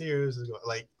 Like, I can see where this is going.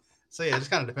 Like, so yeah, it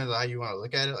just kind of depends on how you want to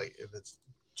look at it. Like, if it's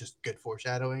just good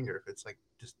foreshadowing, or if it's like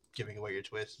just giving away your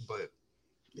twist. But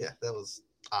yeah, that was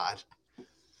odd.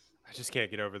 I just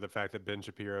can't get over the fact that Ben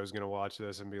Shapiro is going to watch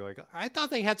this and be like, I thought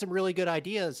they had some really good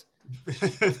ideas.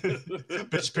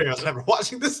 Bitch Shapiro's never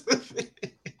watching this movie.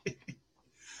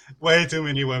 Way too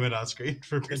many women on screen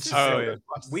for Bitch It's Oh, Shapiro yeah. to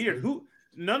watch this Weird. Who?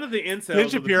 None of the incels. Ben or the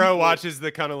Shapiro people- watches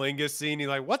the cunnilingus scene. He's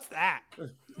like, what's that?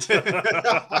 movie.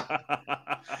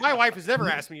 My wife has never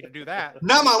asked me to do that.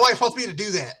 Now my wife wants me to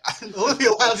do that. Olivia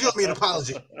Wilde, you owe me an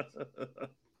apology.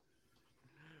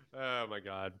 Oh, my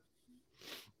God.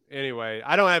 Anyway,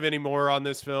 I don't have any more on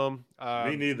this film.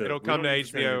 Me neither. It'll We come to don't need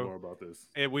say any HBO. more about this.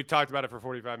 We've talked about it for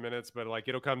 45 minutes, but like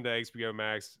it'll come to HBO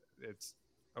Max. It's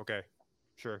okay.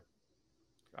 Sure.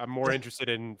 I'm more interested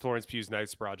in Florence Pugh's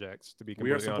next projects, to be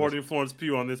We are completely supporting Florence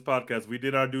Pugh on this podcast. We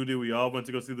did our duty. We all went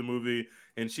to go see the movie,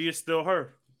 and she is still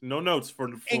her. No notes for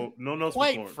And no notes for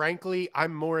Quite Florence. frankly,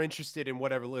 I'm more interested in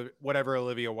whatever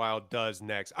Olivia Wilde does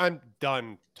next. I'm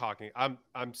done talking. I'm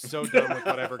so done with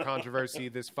whatever controversy,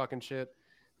 this fucking shit.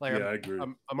 Like, Yeah, I agree.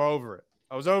 I'm over it.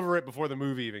 I was over it before the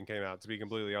movie even came out, to be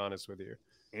completely honest with you.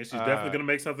 And she's definitely gonna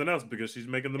make something else because she's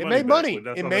making the It money. made back, money. but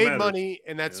that's It all that made matters. money,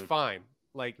 and that's Yeah. fine.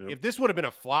 Like, Yep. if this would have been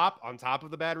a flop on top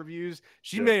of the bad reviews,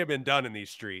 she Yeah. may have been done in these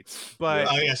streets. But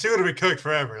Oh yeah, she would have been cooked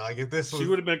forever. Like if this She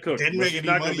would have been cooked. didn't but make she's any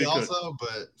not gonna money be cooked. also,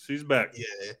 but She's back.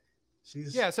 yeah,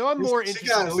 she's yeah, so I'm more she interested.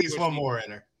 got to at see least what one she- more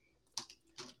in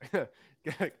her.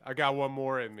 I got one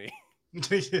more in me.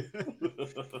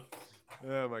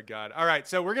 Oh my god! All right,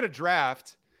 so we're gonna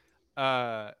draft,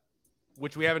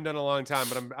 which we haven't done in a long time,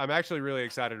 but I'm actually really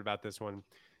excited about this one.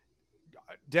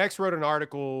 Dex wrote an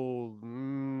article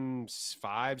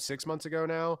 5-6 months ago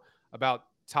now about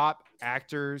top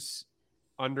actors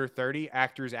under 30,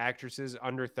 actresses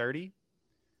under 30.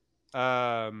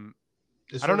 I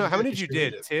don't know how many did you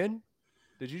did. 10?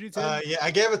 Did you do 10? Yeah,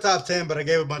 I gave a top 10, but I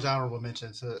gave a bunch of honorable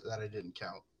mentions that I didn't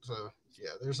count. So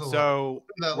yeah, there's a lot. So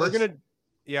No, we're let's-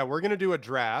 gonna do a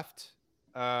draft.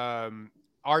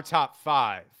 Our top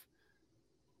 5.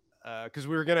 Because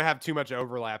we were gonna have too much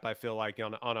overlap, I feel like,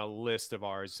 on a list of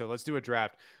ours. So let's do a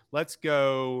draft. Let's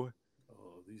go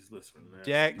Oh, these lists are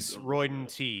nasty. Dex, These are Royden,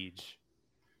 nasty. Teej.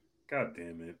 God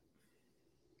damn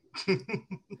it.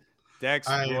 Dex,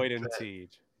 I- Royden, Teej.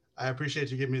 I appreciate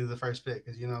you giving me the first pick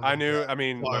because I knew. I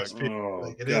mean, Florence look, Pugh. Oh,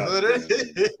 Like, it God is what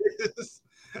it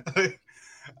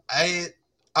is.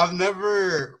 I've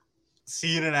never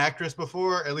seen an actress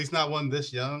before, at least not one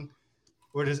this young,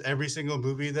 where just every single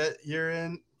movie that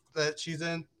she's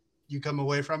in, you come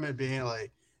away from it being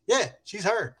like, yeah, she's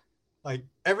her. Like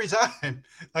every time.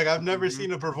 Like I've never Mhm.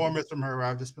 seen a performance from her where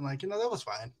I've just been like, that was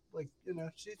fine. Like,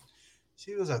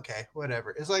 she was okay,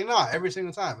 whatever. It's like, no, every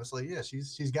single time. It's like, yeah,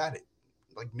 she's got it.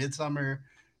 Like Midsummer,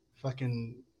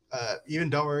 fucking even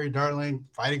Don't Worry, Darling,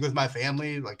 Fighting with My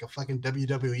Family, like a fucking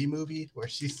WWE movie where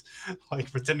she's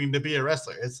like pretending to be a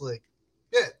wrestler. It's like,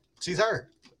 yeah, she's her.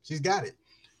 She's got it.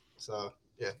 So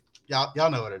yeah,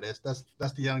 y'all know what it is.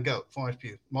 That's the young goat, Florence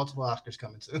Pugh. Multiple Oscars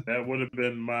coming soon. That would have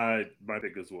been my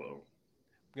pick as well.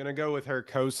 I'm gonna go with her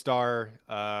co-star.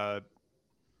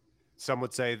 Some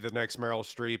would say the next Meryl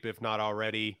Streep, if not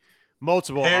already.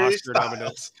 Multiple Harry Oscar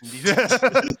nominations.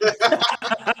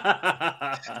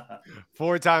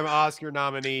 4-time Oscar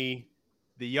nominee,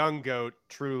 the young goat,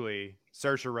 truly,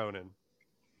 Saoirse Ronan.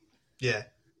 Yeah.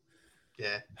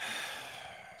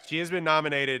 She has been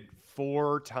nominated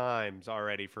 4 times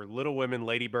already for Little Women,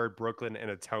 Lady Bird, Brooklyn,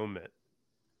 and Atonement.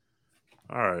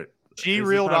 All right. She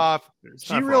reeled off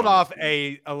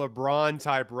a LeBron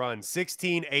type run,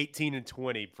 16, 18, and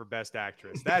 20 for Best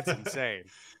Actress. That's insane.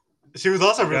 She was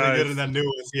also really good in that new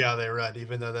one, See How They Run,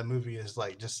 even though that movie is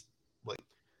like just like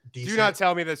decent. Do not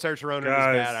tell me that Saoirse Ronan is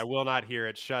bad. I will not hear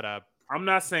it. Shut up. I'm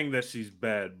not saying that she's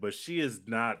bad, but she does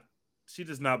not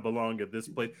belong at this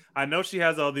place. I know she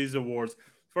has all these awards.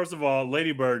 First of all,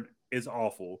 Lady Bird is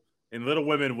awful, and Little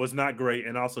Women was not great,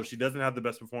 and also she doesn't have the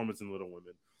best performance in Little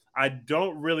Women. I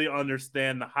don't really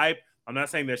understand the hype. I'm not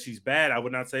saying that she's bad. I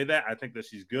would not say that. I think that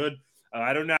she's good.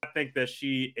 I do not think that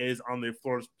she is on the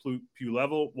Florence Pugh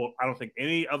level. Well, I don't think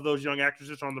any of those young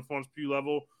actresses are on the Florence Pugh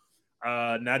level.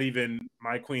 Not even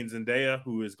my queen Zendaya,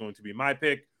 who is going to be my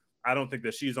pick. I don't think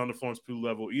that she's on the Florence Pugh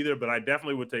level either, but I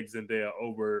definitely would take Zendaya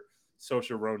over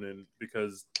Saoirse Ronan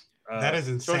because that is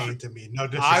insane to me. No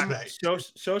disrespect.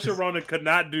 Saoirse Ronan could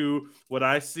not do what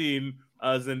I seen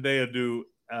Zendaya do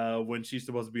when she's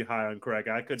supposed to be high on crack.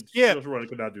 Saoirse Ronan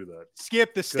could not do that.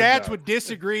 Skip, the stats would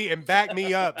disagree and back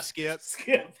me up, Skip.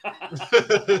 The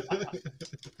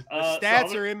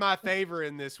stats are in my favor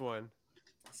in this one.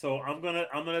 So I'm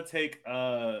gonna take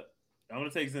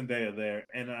Zendaya there,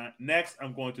 and next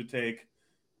I'm going to take.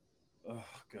 Oh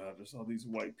God, there's all these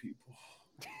white people.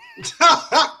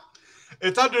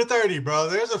 It's under 30, bro.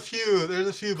 There's a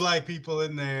few black people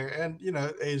in there, and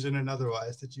Asian and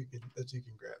otherwise that you can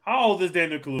grab. How old is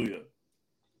Daniel Kaluuya?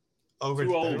 Over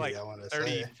 30, like I want to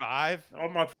say 35. All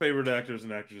my favorite actors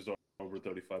and actresses are over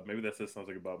 35. Maybe that says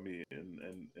something about me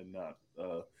and not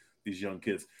these young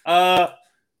kids.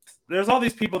 There's all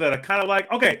these people that are kind of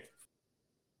like, okay,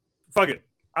 fuck it.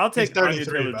 I'll take Anya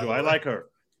Taylor-Joy. I like her.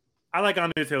 I like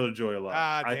Anya Taylor-Joy a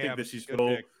lot. I think that she's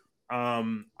cool.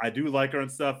 I do like her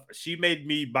and stuff. She made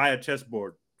me buy a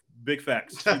chessboard. Big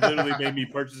facts. She literally made me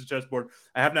purchase a chessboard.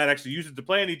 I have not actually used it to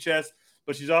play any chess,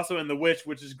 but she's also in The Witch,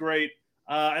 which is great.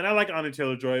 And I like Anya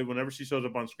Taylor-Joy. Whenever she shows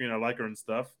up on screen, I like her and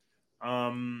stuff.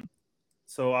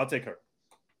 So I'll take her.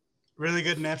 Really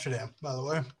good in Amsterdam, by the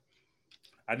way.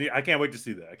 I can't wait to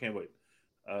see that. I can't wait.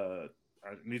 I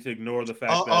need to ignore the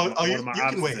fact that one of my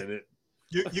options in it.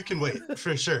 You can wait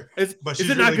for sure. But is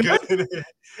she's it not really good? good in it.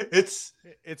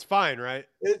 It's fine, right?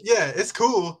 It's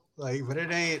cool. Like, but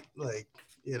it ain't like,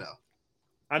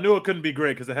 I knew it couldn't be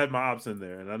great because I had my ops in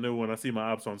there, and I knew when I see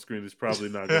my ops on screen, it's probably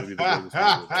not going to be the greatest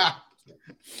movie.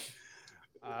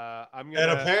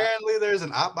 And apparently there's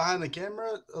an op behind the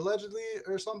camera, allegedly,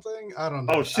 or something. I don't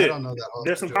know. Oh shit! I don't know that whole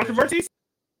There's some situation. controversies.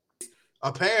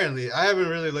 Apparently, I haven't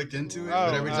really looked into it,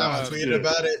 but every time I tweet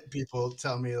about it, people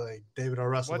tell me like David O.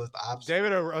 Russell is the ops.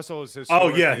 David O. Russell is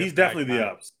Oh yeah, he's definitely the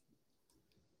ops.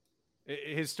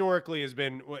 Historically, has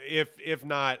been if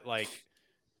not like.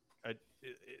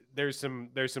 There's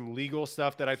some legal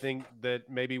stuff that I think that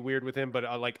may be weird with him, but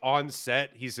like on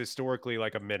set, he's historically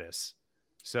like a menace.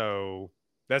 So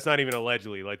that's not even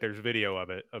allegedly. Like there's video of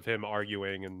it of him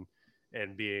arguing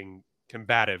and being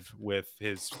combative with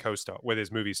his co-star, with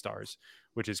his movie stars,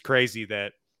 which is crazy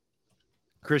that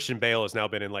Christian Bale has now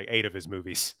been in like 8 of his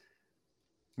movies.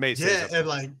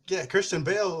 Christian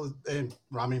Bale and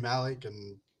Rami Malek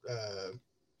and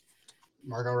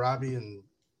Margot Robbie and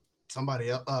somebody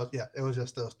else. It was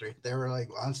just those 3. They were like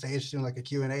on stage doing like a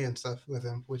Q&A and stuff with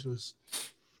him, which was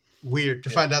weird to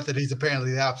find out that he's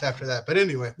apparently the ops after that. But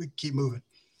anyway, we keep moving.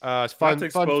 Fun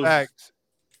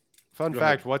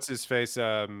fact. What's his face?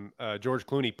 George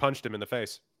Clooney punched him in the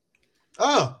face.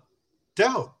 Oh,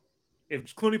 dope.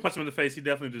 If Clooney punched him in the face, he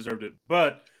definitely deserved it.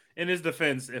 But in his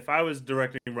defense, if I was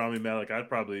directing Rami Malek, I'd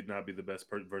probably not be the best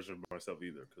version of myself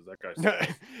either, because that guy's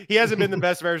he hasn't been the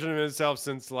best version of himself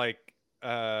since like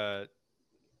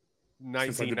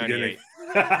 1998.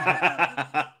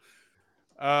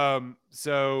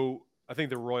 So I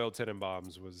think the Royal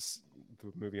Tenenbaums was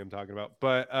the movie I'm talking about,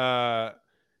 but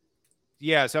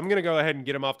so I'm gonna go ahead and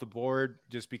get him off the board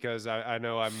just because I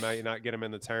know I might not get him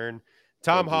in the turn.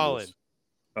 Tom Holland.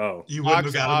 Oh, You wouldn't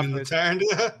have Box got him in office. return.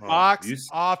 Box you,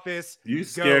 office. you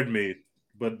scared me,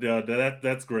 but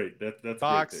that's great. That's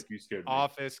Box great. That you scared me.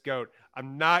 office goat.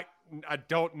 I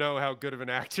don't know how good of an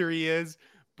actor he is,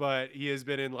 but he has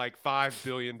been in like $5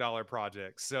 billion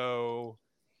projects. So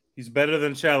He's better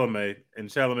than Chalamet, and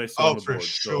Chalamet's still on the for board.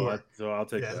 sure. So I'll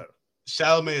take Yeah. that.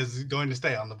 Chalamet is going to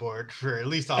stay on the board for at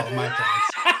least all of my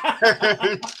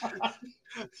fans.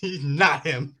 He's not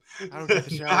him. I don't get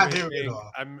the Not Chalamet him at thing.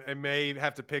 all. I may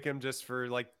have to pick him just for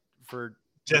the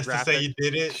Just to say graphic. you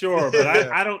did it. Sure, but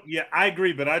I don't. Yeah, I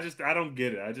agree, but I don't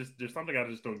get it. There's something I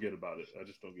just don't get about it. I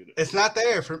just don't get it. It's not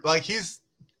there for like he's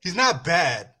not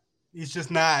bad. He's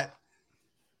just not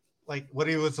like what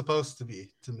he was supposed to be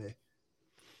to me.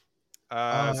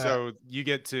 So you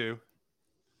get 2.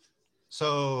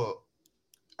 So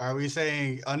are we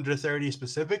saying under 30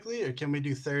 specifically, or can we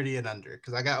do 30 and under?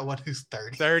 Because I got one who's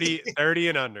 30. 30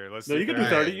 and under. Let's No, do you can do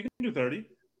 30. 30. You can do 30.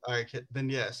 All right, then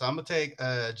yeah. So I'm gonna take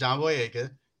John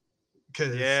Boyega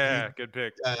because Good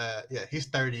pick. he's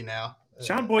 30 now.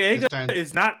 John Just Boyega turned-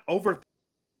 is not over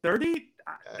 30.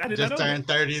 I did just not know turned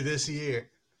 30 this year.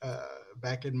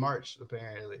 Back in March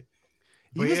apparently.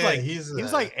 He But was yeah, like he's he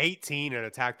was like 18 and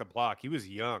Attack the Block. He was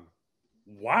young.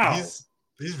 that. Wow.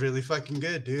 He's really fucking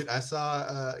good, dude. I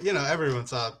saw everyone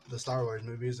saw the Star Wars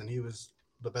movies, and he was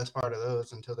the best part of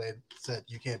those until they said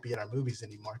you can't be in our movies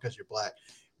anymore because you're black.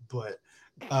 But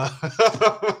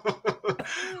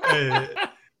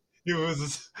he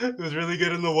was really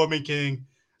good in The Woman King.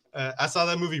 I saw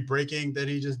that movie Breaking that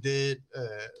he just did,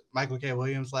 Michael K.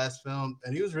 Williams' last film,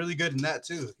 and he was really good in that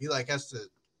too. He like has to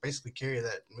basically carry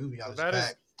that movie on his That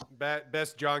back. is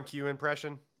best John Q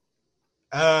impression.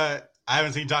 I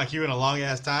haven't seen John Q in a long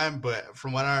ass time, but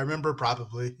from what I remember,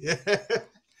 probably. Yeah.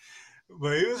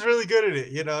 But he was really good at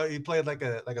it. You know, he played like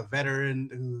a veteran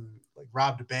who like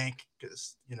robbed a bank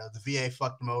because the VA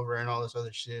fucked him over and all this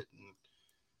other shit.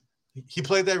 And he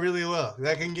played that really well.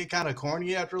 That can get kind of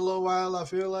corny after a little while, I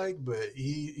feel like, but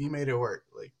he made it work.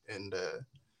 Like, and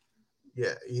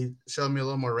yeah, he showed me a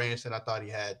little more range than I thought he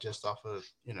had just off of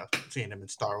seeing him in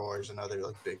Star Wars and other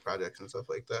like big projects and stuff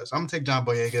like that. So I'm gonna take John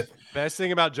Boyega. Best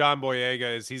thing about John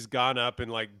Boyega is he's gone up and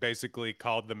like basically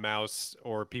called the mouse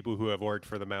or people who have worked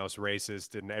for the mouse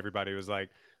racist, and everybody was like,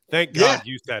 "Thank God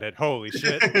you said it." Holy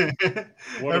shit!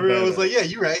 Everyone was like, "Yeah,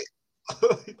 you're right."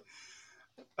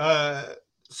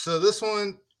 So this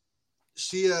one,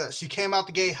 she came out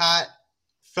the gate hot,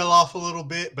 fell off a little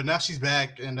bit, but now she's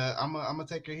back, and I'm gonna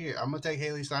take her here. I'm gonna take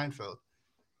Haley Steinfeld.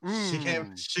 She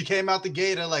came out the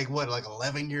gate at like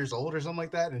 11 years old or something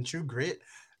like that in True Grit,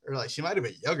 or like she might have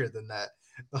been younger than that.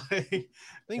 I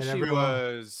think she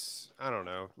was, I don't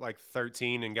know, like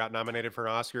 13 and got nominated for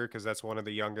an Oscar because that's one of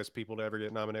the youngest people to ever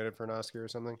get nominated for an Oscar or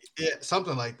something. Yeah,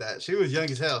 something like that. She was young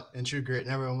as hell in True Grit,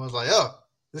 and everyone was like, "Oh,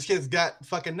 this kid's got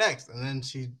fucking next." And then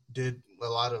she did a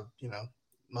lot of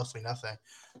mostly nothing.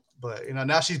 But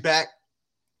now she's back.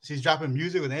 She's dropping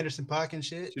music with Anderson .Paak and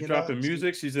shit. She's dropping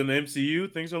music. She's in the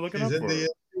MCU. Things are looking up She's for in her. the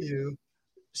MCU.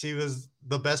 She was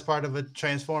the best part of a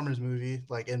Transformers movie,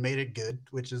 like, and made it good,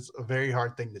 which is a very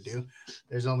hard thing to do.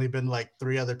 There's only been like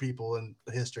 3 other people in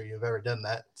the history who've ever done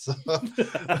that.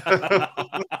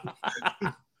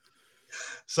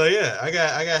 So yeah, I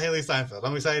got Haley Steinfeld.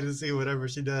 I'm excited to see whatever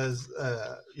she does,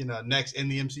 next in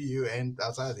the MCU and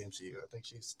outside of the MCU. I think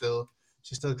she's still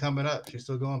coming up. She's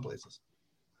still going places.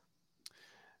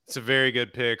 It's a very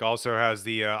good pick. Also has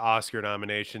the Oscar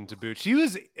nomination to boot. She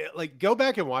was like, go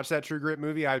back and watch that True Grit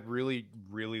movie. I really,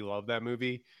 really love that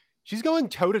movie. She's going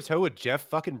toe to toe with Jeff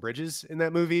fucking Bridges in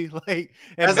that movie. Like,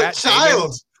 and As Matt a child.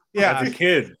 Damon. Yeah, As a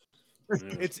kid.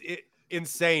 it's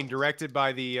insane. Directed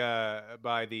by the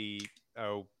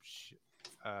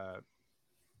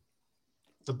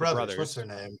brothers. What's their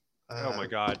name? Oh my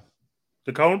god.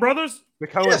 The Coen Brothers? The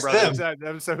Coen Yes, brothers.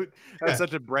 them. That's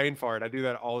such a brain fart. I do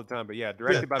that all the time. But yeah,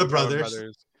 directed by the the Coen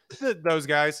brothers. Those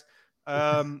guys.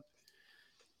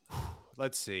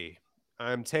 Let's see.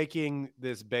 I'm taking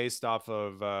this based off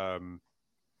of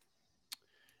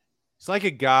it's like a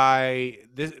guy.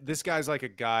 This guy's like a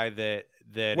guy that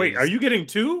Wait, is- are you getting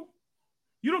 2?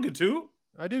 You don't get 2?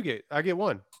 I get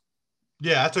 1.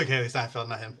 Yeah, I took Haley Steinfeld,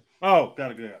 not him. Oh,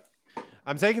 got it.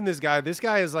 I'm taking this guy. This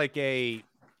guy is like a,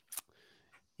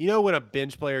 when a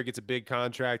bench player gets a big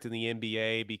contract in the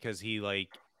NBA because he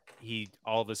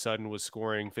all of a sudden was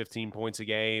scoring 15 points a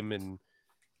game and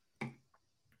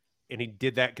he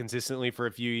did that consistently for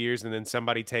a few years, and then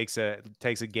somebody takes a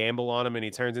gamble on him and he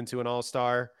turns into an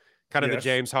all-star, kind of the Yes.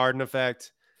 James Harden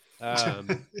effect.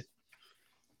 I'm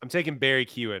taking Barry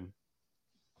Keoghan.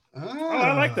 Oh,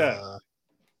 I like that.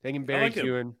 Taking Barry like him.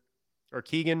 Keoghan or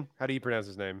Keegan. How do you pronounce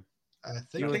his name? I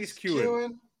think it's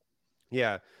Keoghan.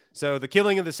 Yeah. So The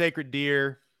Killing of the Sacred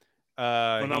Deer.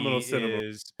 Phenomenal He cinema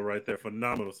is right there.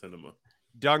 Phenomenal cinema.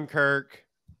 Dunkirk,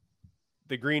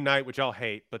 The Green Knight, which I'll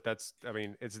hate, but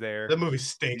it's there. That movie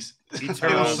stinks.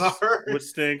 Eternals, I'm sorry. which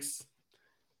stinks.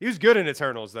 He was good in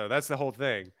Eternals, though. That's the whole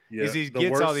thing. Yeah, Is he the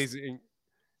gets all worst- these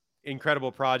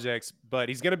incredible projects, but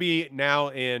he's going to be now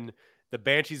in the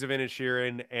Banshees of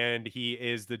Inisherin, and he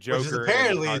is the Joker. Which is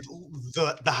apparently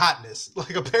the hotness.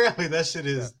 Like apparently that shit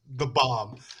is the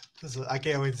bomb. I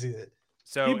can't wait to see it.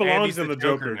 So He and belongs he's in the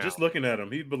Joker. now. Just looking at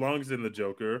him, he belongs in the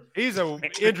Joker. He's a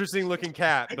interesting looking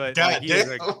cat, but God he's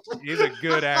damn. a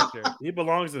good actor. He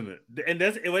belongs in it. And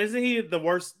isn't he the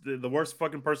worst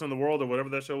fucking person in the world or whatever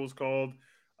that show was called?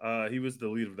 He was the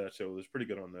lead of that show. It was pretty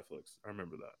good on Netflix. I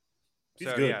remember that. He's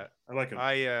So, good. yeah. I like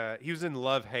him. He was in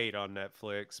Love Hate on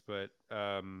Netflix, but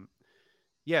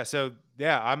yeah. So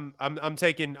yeah, I'm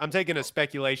taking a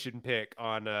speculation pick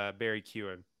on Barry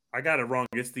Keoghan. I got it wrong.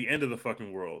 It's The End of the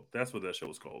Fucking World. That's what that show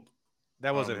was called.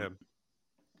 That wasn't him.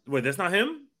 Wait, that's not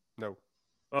him? No.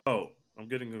 Oh, I'm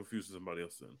getting confused with somebody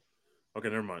else then. Okay,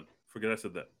 never mind. Forget I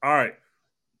said that. All right.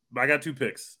 I got 2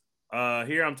 picks.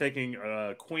 Here I'm taking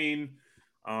Queen.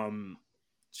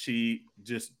 She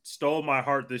just stole my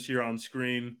heart this year on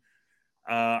screen.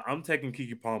 I'm taking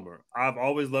Keke Palmer. I've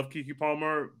always loved Keke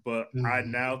Palmer, but I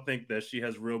now think that she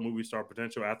has real movie star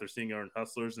potential after seeing her in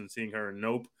Hustlers and seeing her in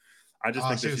Nope. I just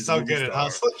think that she's so a movie good at star.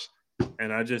 Hustlers.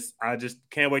 And I just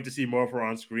can't wait to see more of her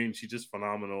on screen. She's just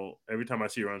phenomenal. Every time I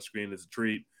see her on screen, it's a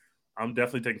treat. I'm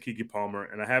definitely taking Keke Palmer,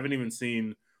 and I haven't even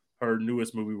seen her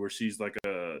newest movie where she's like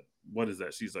what is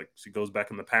that? She's like she goes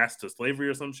back in the past to slavery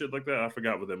or some shit like that. I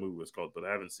forgot what that movie was called, but I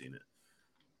haven't seen it.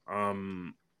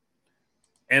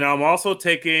 And I'm also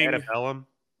taking Antebellum?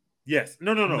 Yes.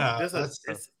 No. No, it's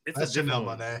that's a Janelle different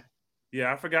one. Monáe.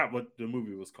 Yeah, I forgot what the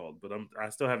movie was called, but I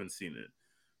still haven't seen it.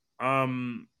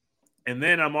 And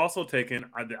then I'm also taking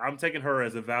her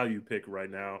as a value pick right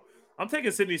now. I'm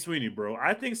taking Sydney Sweeney, bro.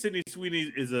 I think Sydney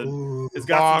Sweeney has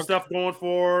got some stuff going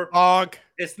for her.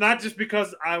 It's not just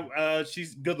because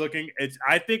she's good looking.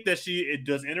 I think that she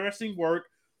does interesting work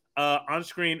on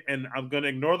screen, and I'm gonna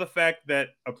ignore the fact that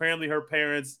apparently her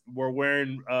parents were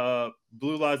wearing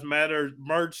Blue Lives Matter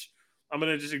merch. I'm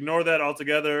gonna just ignore that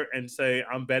altogether and say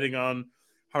I'm betting on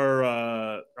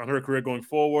her career going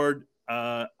forward.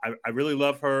 I really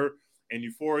love her in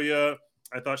Euphoria.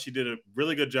 I thought she did a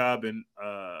really good job in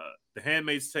The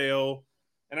Handmaid's Tale,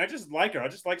 and I just like her. I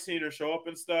just like seeing her show up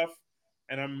and stuff,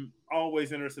 and I'm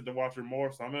always interested to watch her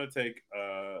more. So I'm gonna take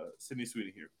Sydney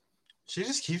Sweeney here. She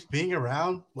just keeps being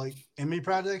around, like Emmy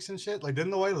projects and shit. Like,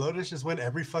 didn't The White Lotus just win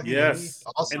every fucking Yes.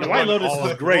 Emmy? Also, And The White Lotus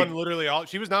was great. Won literally all.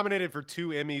 She was nominated for 2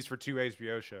 Emmys for 2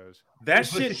 HBO shows. That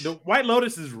shit, The White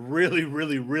Lotus is really,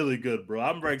 really, really good, bro.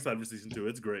 I'm very excited for season 2.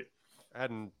 It's great. I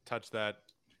hadn't touched that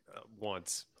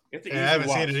once. It's I haven't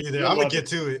seen it either. I'm gonna get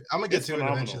to it. I'm gonna get It's to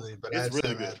phenomenal. it eventually, but It's I just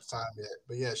really haven't good. had time yet.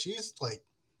 But yeah, she's like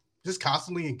just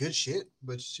constantly in good shit,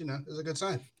 which is a good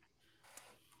sign.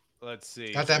 Let's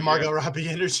see. Got that Margot Robbie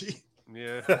energy.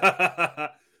 Yeah.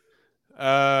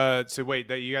 So wait,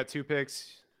 that you got 2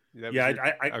 picks? That was Yeah,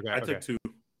 your- I took 2.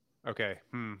 Okay.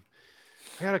 I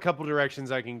got a couple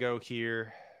directions I can go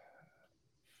here.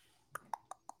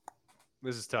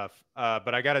 This is tough.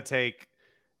 But I got to take.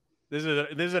 This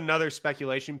is another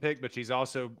speculation pick, but she's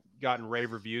also gotten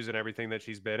rave reviews and everything that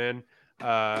she's been in.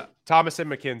 Thomasin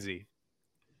McKenzie.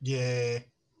 Yeah.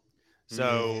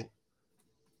 So,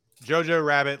 Jojo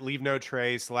Rabbit, Leave No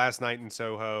Trace, Last Night in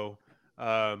Soho.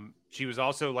 She was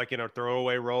also like in a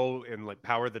throwaway role in like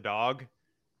Power the Dog.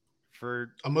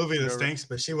 For A movie that no- stinks,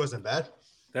 but she wasn't bad.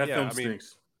 That Yeah, film I mean,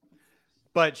 stinks.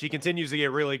 But she continues to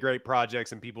get really great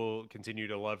projects, and people continue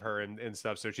to love her and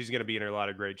stuff. So she's going to be in a lot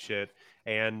of great shit.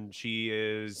 And she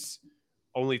is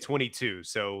only 22,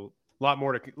 so a lot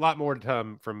more to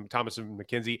come from Thomasin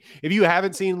McKenzie. If you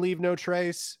haven't seen Leave No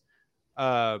Trace,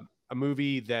 a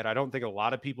movie that I don't think a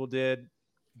lot of people did,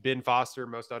 Ben Foster,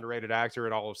 most underrated actor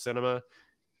in all of cinema,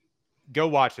 go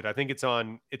watch it. I think it's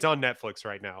on Netflix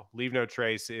right now. Leave No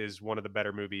Trace is one of the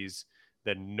better movies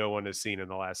that no one has seen in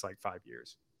the last like 5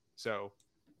 years. So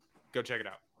go check it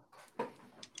out.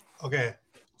 Okay,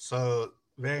 so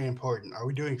very important. Are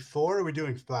we doing 4 or are we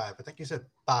doing 5? I think you said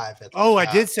 5. At the Oh, I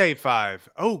top. did say 5.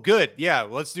 Oh, good. Yeah,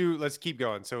 let's keep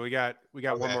going. So we got one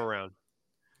Okay. more round.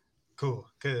 Cool,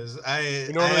 because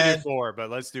We normally do 4,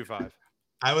 but let's do 5.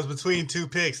 I was between 2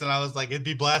 picks, and I was like, it'd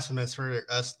be blasphemous for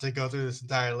us to go through this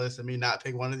entire list and me not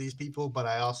pick one of these people. But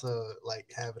I also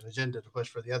like have an agenda to push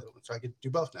for the other one, so I could do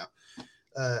both now.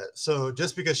 So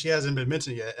just because she hasn't been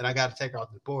mentioned yet, and I got to take her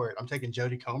off the board, I'm taking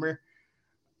Jodie Comer.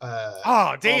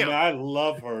 Oh, damn. man, I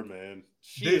love her, man.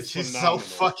 She's so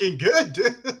fucking good,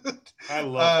 dude. I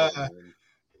love her, man.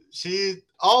 She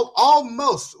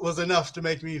almost was enough to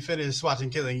make me finish watching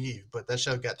Killing Eve, but that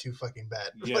show got too fucking bad.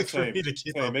 Yeah, like same, for me to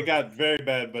keep same. up. It got very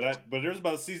bad, but there was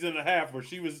about a season and a half where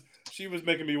she was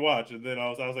making me watch, and then I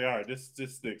was like, all right, this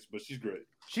stinks, but she's great.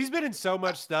 She's been in so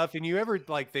much stuff, and you ever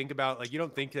like think about like you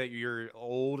don't think that you're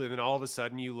old, and then all of a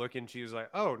sudden you look and she's like,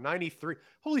 oh, 93.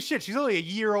 Holy shit, she's only a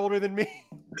year older than me.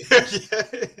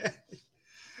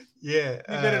 Yeah.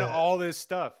 She's been in all this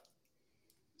stuff.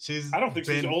 I don't think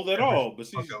she's old at all, but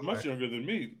she's much younger than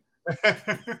me.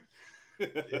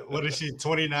 What is she,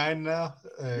 29 now?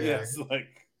 Yes,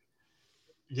 like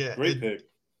yeah. Great pick.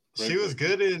 She was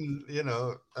good in,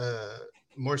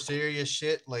 more serious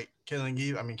shit like Killing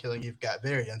Eve. I mean, Killing Eve got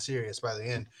very unserious by the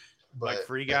end. But, like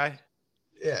Free Guy?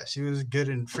 Yeah, she was good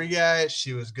in Free Guy.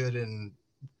 She was good in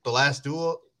The Last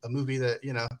Duel, a movie that,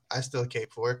 I still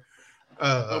cape for.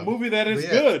 A movie that is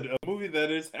good. A movie that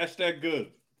is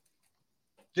 #good.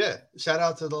 Yeah, shout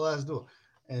out to The Last Duel,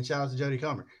 and shout out to Jodie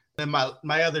Comer. And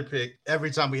my other pick,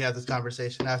 every time we have this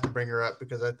conversation, I have to bring her up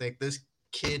because I think this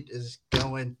kid is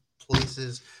going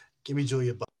places. Give me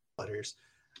Julia Butters.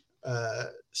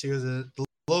 She was a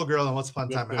little girl in Once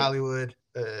Upon a Time in Hollywood.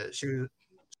 She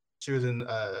was in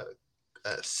a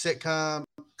sitcom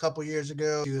a couple years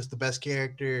ago. She was the best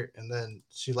character, and then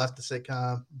she left the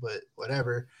sitcom, but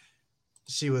whatever.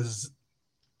 She was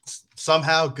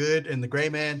somehow good in The Gray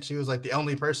Man. She was like the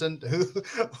only person who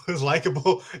was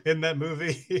likable in that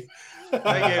movie.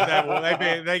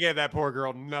 They gave that poor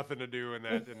girl nothing to do in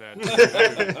that.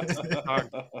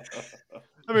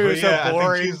 I mean, it was so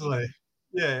boring.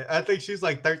 I think she's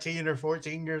like 13 or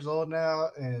 14 years old now,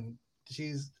 and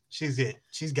she's it.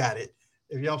 She's got it.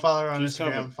 If you don't follow her on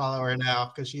Instagram, follow her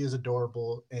now because she is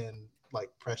adorable and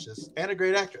like precious and a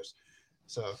great actress.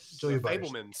 So Julia Butters.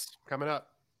 Fabelmans coming up.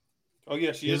 Oh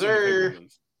yeah, she is.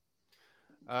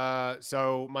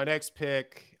 So my next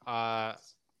pick, I'm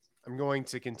going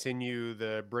to continue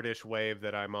the British wave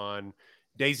that I'm on.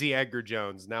 Daisy Edgar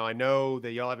Jones. Now I know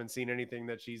that y'all haven't seen anything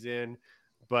that she's in,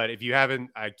 but if you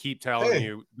haven't, I keep telling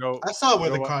you, go. I saw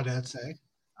Where the Crawdads Sing.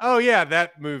 Oh yeah,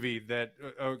 that movie. That.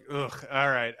 All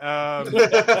right.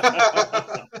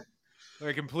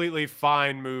 A completely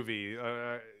fine movie.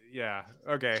 Yeah.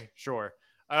 Okay. Sure.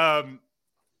 I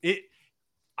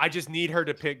just need her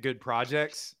to pick good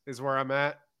projects is where I'm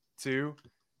at too,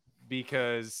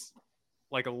 because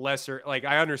like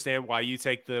I understand why you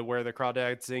take the Where the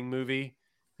Crawdads Sing movie,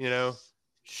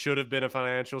 should have been a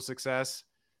financial success.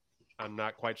 I'm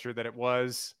not quite sure that it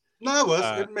was. No, it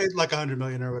was. It made like $100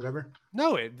 million or whatever.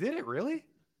 No, it did it really?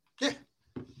 Yeah.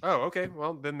 Oh, okay.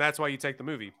 Well, then that's why you take the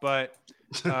movie. But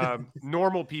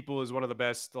Normal People is one of the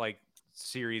best like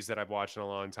series that I've watched in a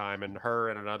long time, and her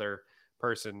and another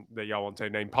person that y'all won't say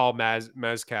named Paul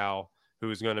Mescal,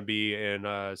 who is going to be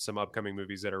in some upcoming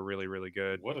movies that are really, really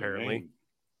good. What apparently. Name.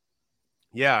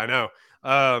 Yeah, I know.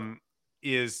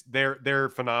 They're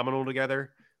phenomenal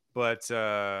together. But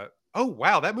oh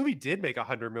wow, that movie did make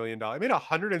 $100 million. It made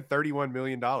 $131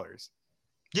 million.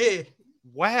 Yeah.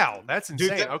 Wow, that's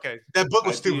insane. Dude, okay. That book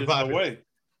was stupid popular.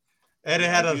 And it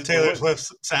had a Taylor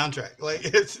Swift soundtrack. Like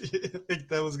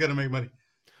that was gonna make money.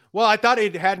 Well, I thought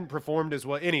it hadn't performed as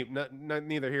well.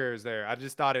 Neither here is there. I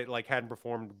just thought it like hadn't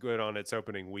performed good on its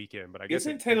opening weekend. But I guess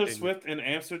isn't Taylor Swift in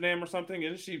Amsterdam or something?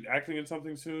 Isn't she acting in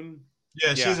something soon?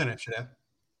 Yeah, she's in Amsterdam.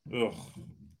 Ugh,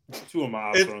 two of my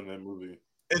eyes are on that movie.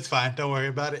 It's fine. Don't worry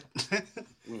about it.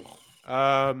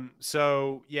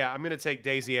 So yeah, I'm gonna take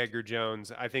Daisy Edgar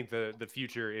Jones. I think the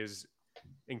future is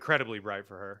incredibly bright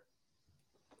for her.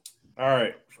 All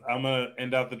right, I'm gonna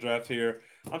end out the draft here.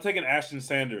 I'm taking Ashton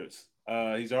Sanders.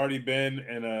 He's already been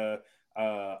in a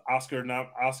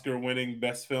Oscar-winning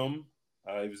best film.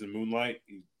 He was in Moonlight.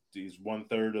 He's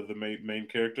 1/3 of the main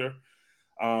character.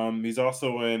 He's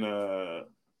also in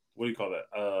what do you call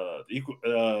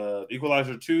that?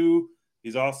 Equalizer 2.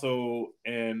 He's also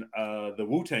in the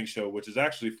Wu-Tang Show, which is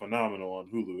actually phenomenal on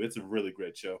Hulu. It's a really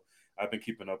great show. I've been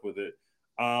keeping up with it.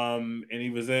 And he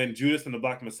was in Judas and the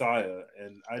Black Messiah,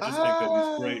 and I just think that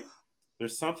he's great.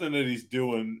 There's something that he's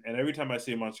doing, and every time I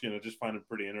see him on screen, I just find it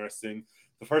pretty interesting.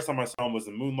 The first time I saw him was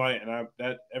in Moonlight, and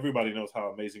that everybody knows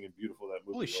how amazing and beautiful that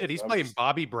movie Holy was. shit, he's playing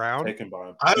Bobby Brown. Taken by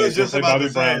him. I was just about to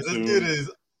say, Brown this soon. kid is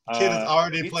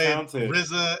already playing talented.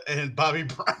 RZA and Bobby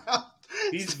Brown.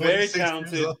 He's very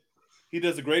talented. He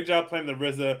does a great job playing the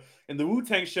RZA, and the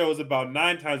Wu-Tang Show is about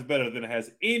 9 times better than it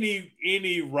has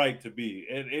any right to be.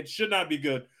 It should not be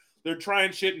good. They're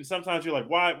trying shit, and sometimes you're like,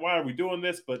 why are we doing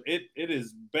this? But it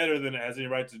is better than it has any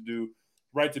right to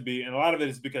be. And a lot of it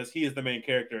is because he is the main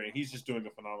character, and he's just doing a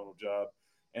phenomenal job.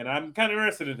 and I'm kind of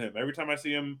interested in him. Every time I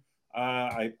see him,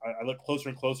 I look closer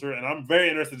and closer, and I'm very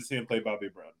interested to see him play Bobby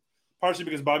Brown. Partially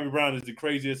because Bobby Brown is the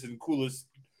craziest and coolest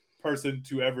person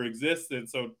to ever exist, and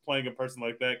so playing a person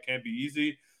like that can't be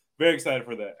easy. Very excited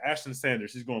for that. Ashton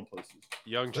Sanders, he's going places.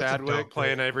 Young Chadwick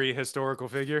playing every historical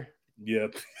figure.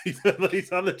 Yep, he's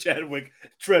on the Chadwick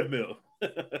treadmill.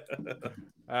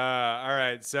 All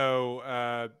right,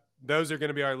 so those are going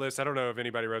to be our list. I don't know if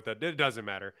anybody wrote that. It doesn't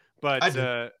matter,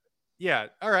 but yeah.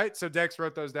 All right, so Dex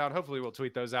wrote those down. Hopefully, we'll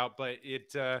tweet those out. But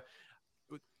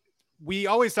we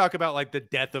always talk about like the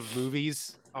death of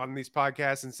movies on these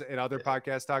podcasts, and other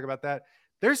podcasts talk about that.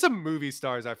 There's some movie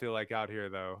stars I feel like out here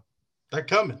though. They're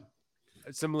coming.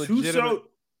 Some legitimate.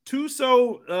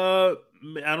 Tuso, I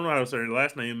don't know how to say her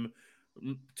last name.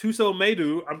 Tuso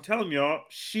Medu. I'm telling y'all,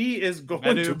 she is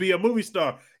going to be a movie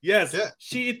star. Yes,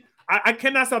 she. I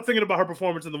cannot stop thinking about her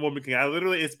performance in The Woman King.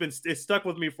 It's stuck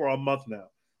with me for a month now.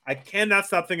 I cannot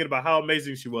stop thinking about how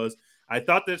amazing she was. I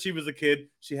thought that she was a kid.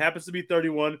 She happens to be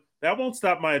 31. That won't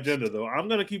stop my agenda, though. I'm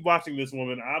going to keep watching this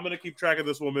woman. I'm going to keep track of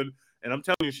this woman. And I'm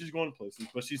telling you, she's going places.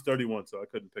 But she's 31, so I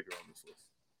couldn't pick her on this list.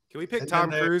 Can we pick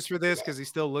Tom Cruise for this? Because he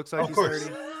still looks like he's 30.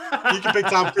 You can pick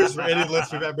Tom Cruise for any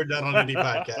list we've ever done on any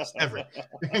podcast, ever.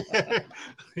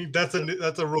 That's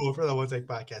a rule for the One Take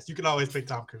podcast. You can always pick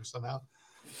Tom Cruise somehow.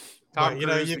 Tom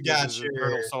Cruise, you've got your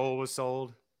Eternal Soul was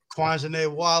sold. Quanjane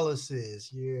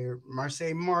Wallace's, your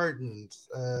Marseille Martin's,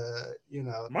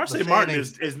 Marseille Martin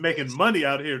is making money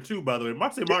out here too, by the way.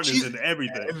 Marseille Martin is in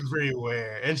everything.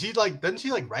 Everywhere. And doesn't she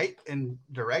write and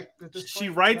direct at this She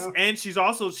point, writes and she's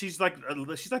like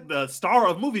the star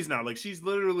of movies now. Like she's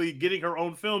literally getting her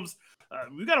own films.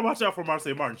 We gotta watch out for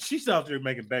Marseille Martin. She's out there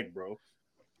making bank, bro.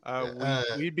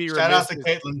 We'd be shout out to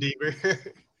Caitlin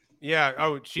Deaver. Yeah.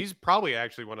 Oh, she's probably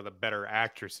actually one of the better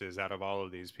actresses out of all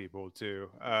of these people too.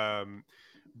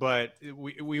 But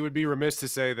we would be remiss to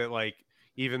say that, like,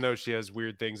 even though she has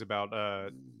weird things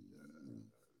about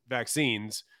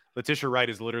vaccines, Letitia Wright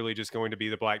is literally just going to be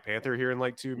the Black Panther here in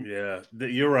like 2. Yeah,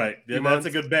 you're right. That's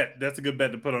a good bet. That's a good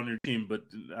bet to put on your team. But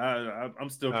I'm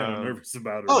still kind of nervous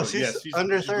about her. Oh, she's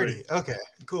under 30. Great. Okay,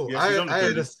 cool. Yeah,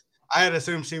 I had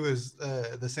assumed she was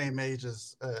the same age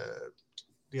as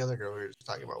the other girl we were just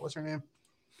talking about. What's her name?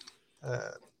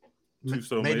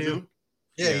 Tuso Medu.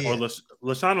 Yeah. Or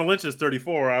Lashana Lynch is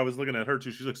 34. I was looking at her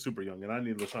too. She looks super young, and I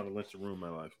need Lashana Lynch to ruin my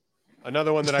life.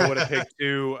 Another one that I would have picked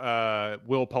too,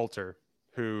 Will Poulter,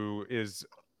 who is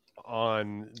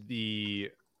on the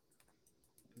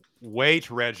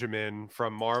weight regimen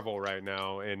from Marvel right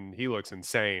now, and he looks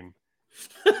insane.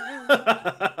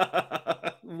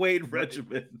 Weight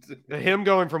regimen. Him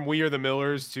going from We Are the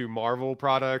Millers to Marvel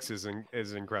products is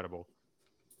incredible.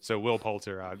 So Will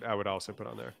Poulter, I would also put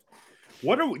on there.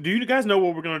 Do you guys know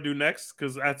what we're gonna do next?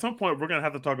 Because at some point we're gonna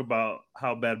have to talk about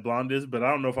how bad Blonde is, but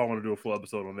I don't know if I want to do a full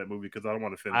episode on that movie because I don't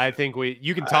want to finish. I think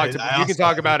you can talk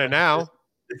about it now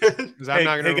because I'm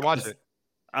not gonna watch it.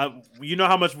 You know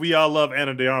how much we all love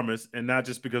Ana de Armas, and not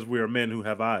just because we are men who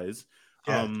have eyes.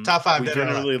 Yeah, top 5. We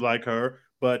generally like her,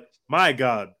 but my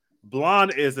God,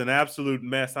 Blonde is an absolute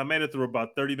mess. I made it through about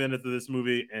 30 minutes of this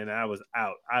movie, and I was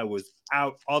out. I was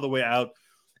out, all the way out.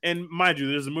 And mind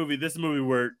you, this movie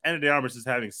where Ana de Armas is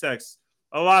having sex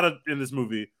a lot in this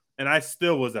movie, and I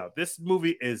still was out. This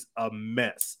movie is a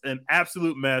mess, an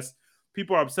absolute mess.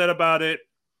 People are upset about it.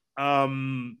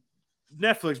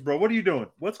 Netflix, bro, what are you doing?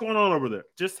 What's going on over there?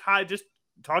 Just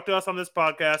talk to us on this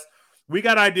podcast. We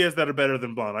got ideas that are better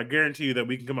than Blonde. I guarantee you that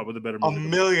we can come up with a better movie. A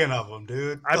million of them,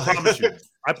 dude. I promise you.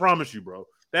 I promise you, bro.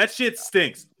 That shit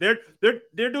stinks. They're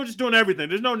just doing everything.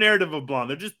 There's no narrative of Blonde.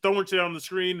 They're just throwing shit on the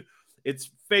screen.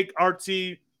 It's fake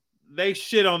artsy. They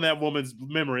shit on that woman's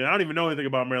memory. I don't even know anything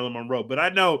about Marilyn Monroe, but I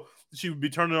know she would be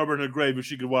turning over in her grave if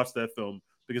she could watch that film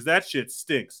because that shit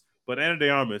stinks. But Ana de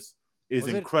Armas is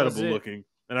incredible looking,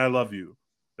 and I love you.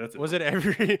 That's it. Was it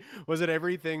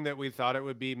everything that we thought it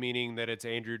would be, meaning that it's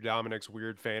Andrew Dominik's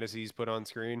weird fantasies put on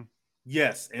screen?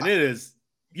 Yes, and it is.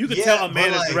 You can tell a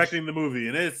man is directing the movie,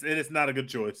 and it is not a good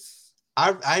choice.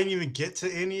 I didn't even get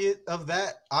to any of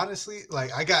that, honestly.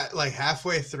 Like, I got like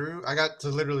halfway through. I got to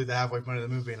literally the halfway point of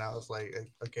the movie, and I was like,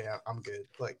 okay, I'm good.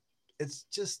 Like, it's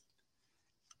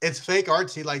fake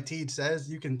artsy, like Teed says.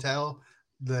 You can tell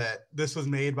that this was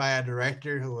made by a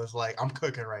director who was like, I'm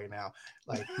cooking right now.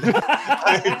 Like,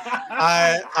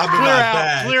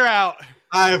 Clear out.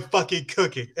 I'm fucking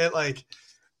cooking.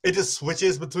 It just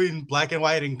switches between black and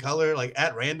white and color, like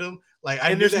at random. Like,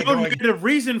 there's no negative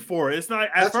reason for it. It's not.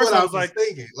 At first, I was like,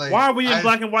 thinking, like, why are we in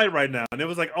black and white right now? And it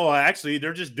was like, oh, actually,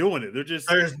 they're just doing it. They're just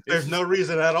there's no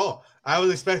reason at all. I was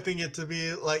expecting it to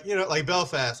be like, like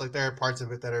Belfast. Like, there are parts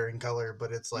of it that are in color,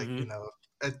 but it's like, it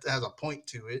has a point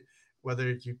to it.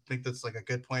 whether you think that's like a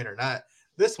good point or not.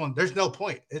 This one, there's no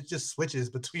point. It just switches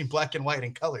between black and white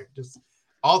and color just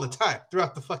all the time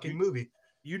throughout the fucking movie.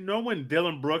 You know when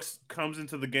Dylan Brooks comes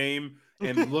into the game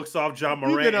and looks off John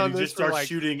Morant and he just starts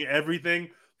shooting everything?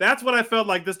 That's what I felt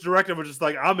like this director was just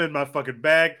like, I'm in my fucking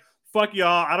bag. Fuck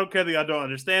y'all. I don't care that y'all don't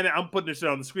understand it. I'm putting this shit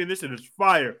on the screen. This shit is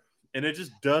fire. And it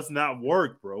just does not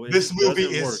work, bro. This movie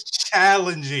is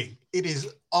challenging. It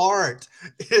is art.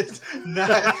 It's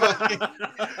not fucking,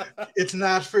 it's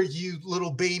not for you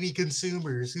little baby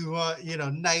consumers who want,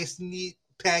 nice, neat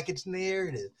packaged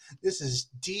narrative. This is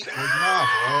deep or not,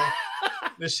 bro.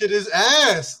 This shit is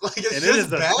ass. Like it's and just it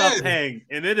is a bad. tough hang.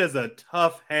 And it is a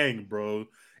tough hang, bro.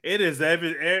 It is bad.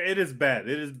 It is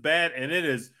bad, and it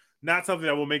is not something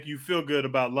that will make you feel good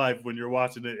about life when you're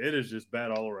watching it. It is just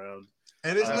bad all around.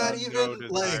 And it's not even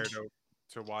like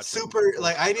to watch super.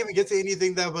 Like I didn't even get to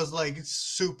anything that was like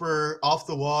super off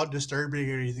the wall, disturbing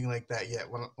or anything like that yet.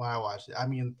 When I watched it, I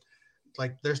mean,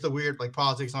 like there's the weird like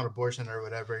politics on abortion or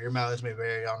whatever. Your mileage may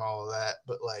vary on all of that,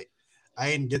 but like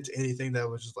I didn't get to anything that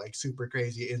was just like super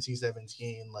crazy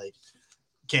NC-17. Like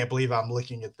can't believe I'm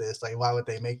looking at this. Like why would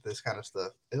they make this kind of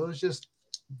stuff? It was just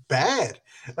bad.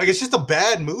 Like it's just a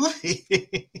bad movie.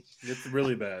 It's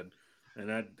really bad. And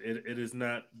it is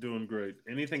not doing great.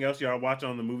 Anything else y'all watch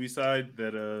on the movie side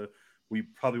that we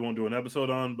probably won't do an episode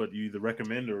on, but you either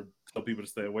recommend or tell people to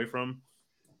stay away from?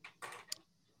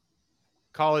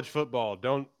 College football.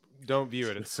 Don't view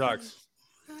it. It sucks.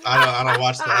 I don't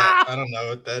watch that. I don't know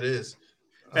what that is.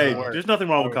 Hey, there's nothing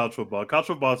wrong with college football. College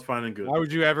football is fine and good. Why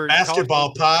would you ever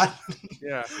basketball pod?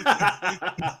 Yeah, you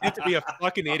have to be a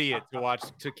fucking idiot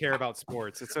to care about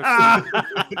sports. It's so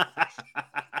stupid.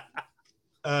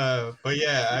 But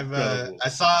yeah, I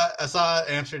saw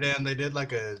Amsterdam. They did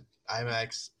like a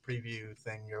IMAX preview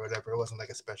thing or whatever. It wasn't like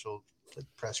a special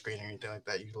press screening or anything like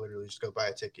that. You could literally just go buy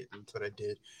a ticket, and that's what I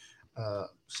did.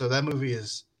 So that movie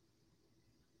is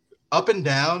up and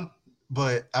down,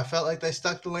 but I felt like they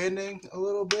stuck the landing a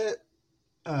little bit.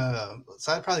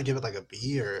 So I'd probably give it like a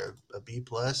B or a B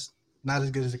plus. Not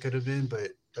as good as it could have been,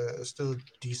 but still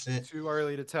decent. Too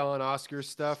early to tell on Oscar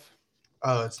stuff.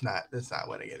 Oh, it's not. It's not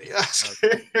winning any Oscars.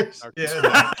 Okay.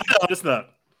 Yeah, It's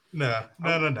not. no.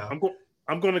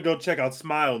 I'm going to go check out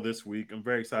Smile this week. I'm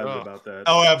very excited about that.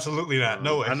 Oh, absolutely not.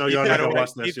 No way. I know y'all not going to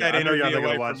watch that shit. I know y'all not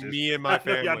going to watch it. Me and my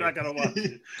family. Y'all not going to watch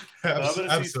it. I'm going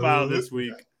to see Smile this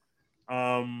week.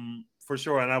 For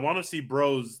sure. And I want to see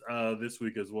Bros this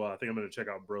week as well. I think I'm going to check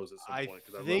out Bros at some point.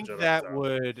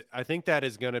 I think that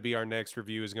is going to be our next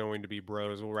review is going to be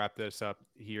Bros. We'll wrap this up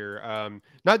here.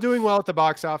 Not doing well at the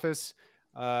box office.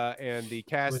 And the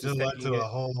cast which has led to a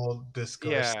whole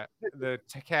discourse. Yeah, the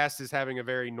cast is having a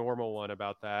very normal one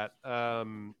about that.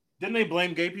 Didn't they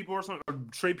blame gay people or something? Or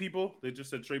straight people? They just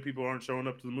said straight people aren't showing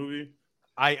up to the movie.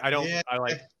 I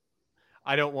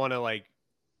don't want to like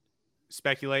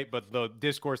speculate, but the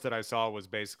discourse that I saw was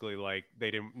basically like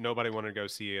nobody wanted to go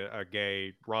see a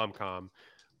gay rom-com,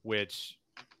 which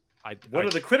what are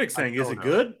the critics saying? Is it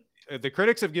good? The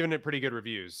critics have given it pretty good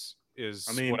reviews.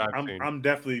 I'm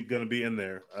definitely gonna be in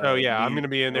there. I'm gonna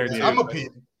be in there too. I'm a P.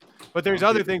 But there's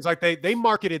other things like they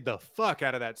marketed the fuck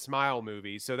out of that Smile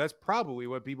movie, so that's probably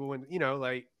what people went.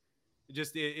 Like and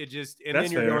that's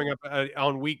then you're fair. going up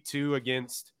on week 2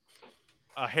 against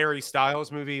a Harry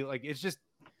Styles movie. Like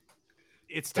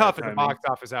it's tough at the box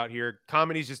office out here.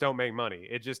 Comedies just don't make money.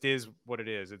 It just is what it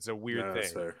is. It's a weird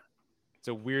thing. Fair. It's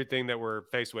a weird thing that we're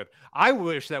faced with. I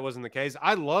wish that wasn't the case.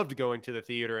 I loved going to the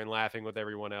theater and laughing with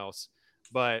everyone else,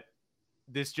 but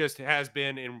this just has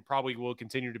been and probably will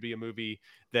continue to be a movie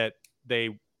that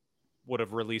they would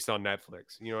have released on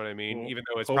Netflix. You know what I mean? Even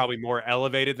though it's probably more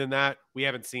elevated than that. We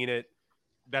haven't seen it.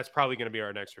 That's probably going to be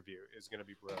our next review. Is going to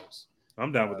be Bros.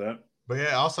 I'm down with that. But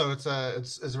yeah, also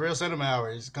it's Real Cinema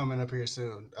Hours coming up here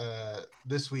soon.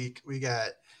 This week we got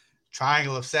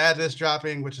Triangle of Sadness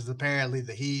dropping, which is apparently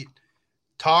the heat.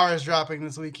 Tar is dropping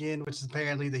this weekend, which is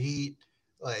apparently the heat.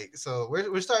 Like, so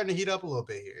we're starting to heat up a little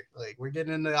bit here. Like, we're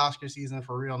getting into the Oscar season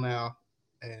for real now.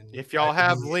 And if y'all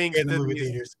have links in the movie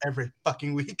theaters every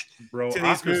fucking week, bro, to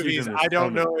these movies, I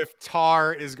don't know if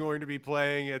Tar is going to be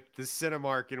playing at the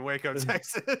Cinemark in Waco,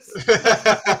 Texas.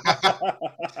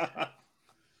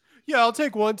 Yeah, I'll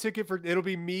take one ticket it'll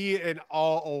be me and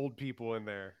all old people in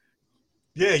there.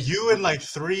 Yeah, you and like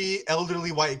 3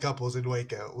 elderly white couples in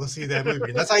Waco. We'll see that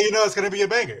movie. That's how you know it's going to be a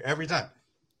banger every time.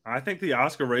 I think the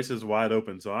Oscar race is wide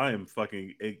open, so I am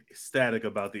fucking ecstatic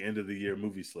about the end of the year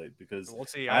movie slate because we'll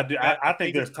see. I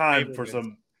think there's time for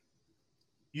some.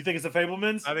 You think it's the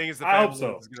Fabelmans? I think it's the Fabelmans. I hope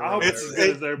so. I hope it's as good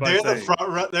as everybody's saying.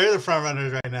 They're the front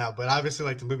runners right now, but obviously,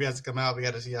 like the movie has to come out. We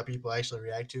got to see how people actually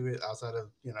react to it outside of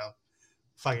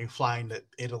fucking flying to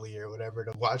Italy or whatever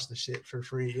to watch the shit for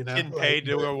free, you know? Getting Like, paid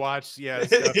to go watch, stuff.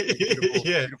 Beautiful,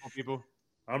 Yeah. beautiful people.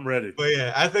 I'm ready. But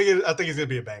yeah, I think it's gonna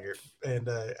be a banger. And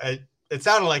it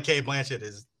sounded like Kate Blanchett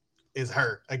is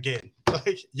her again.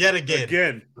 Like yet again.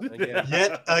 Again.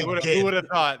 Yet Who again. would have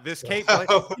thought this Kate?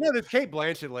 This Kate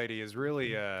Blanchett lady is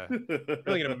really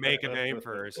gonna make a name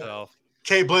for herself.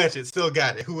 Kate Blanchett still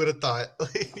got it. Who would have thought?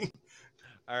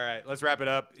 All right, let's wrap it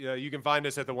up. You can find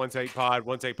us at the One Take Pod,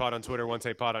 One Take Pod on Twitter, One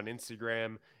Take Pod on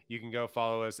Instagram. You can go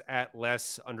follow us at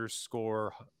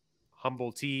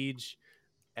 @les_HumbleTeej,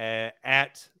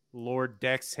 at Lord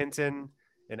Dex Hinton,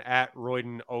 and at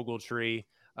Royden Ogletree.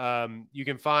 You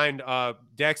can find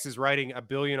Dex is writing a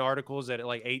billion articles at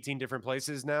like 18 different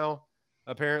places now,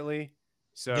 apparently.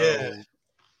 So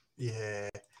yeah.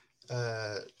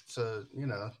 So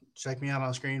check me out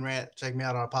on Screen Rant. Check me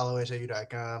out on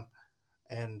ApolloSAU.com.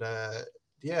 And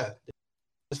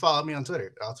just follow me on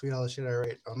Twitter. I'll tweet all the shit I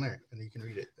write on there, and you can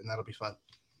read it, and that'll be fun.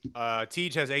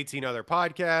 Teej has 18 other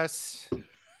podcasts.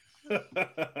 You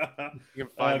can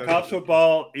find college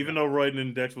football, even though Royden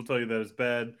and Dex will tell you that it's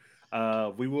bad.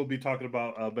 We will be talking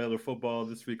about Baylor football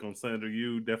this week on Slander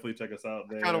U. Definitely check us out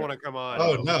there. I kind of want to come on.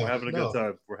 Oh, no. We're having a good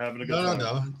time. We're having a good time.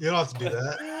 No. You don't have to do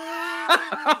that.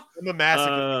 I'm a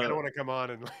masochist. I don't want to come on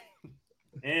and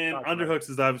And Underhooks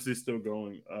is obviously still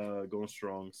going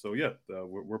strong. So yeah,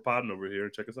 we're podding over here.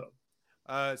 Check us out.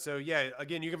 So yeah,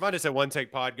 again, you can find us at One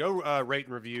Take Pod. Go rate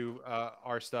and review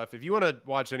our stuff. If you want to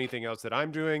watch anything else that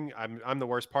I'm doing, I'm the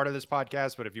worst part of this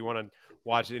podcast. But if you want to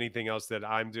watch anything else that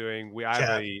I'm doing,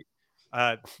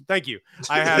 thank you.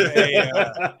 I have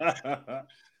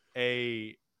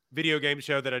a video game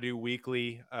show that I do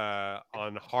weekly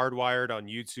on Hardwired on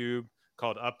YouTube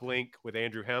called Uplink with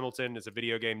Andrew Hamilton. It's a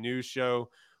video game news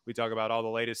show. We talk about all the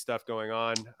latest stuff going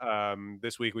on.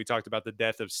 This week we talked about the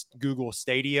death of Google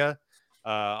Stadia.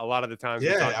 A lot of the times,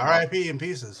 RIP in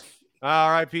pieces.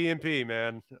 RIP in P,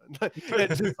 man.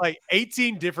 It's just like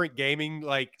 18 different gaming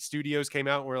like studios came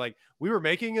out and were like, we were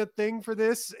making a thing for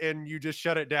this, and you just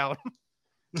shut it down.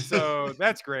 So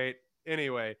that's great.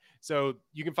 Anyway, so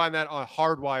you can find that on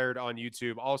Hardwired on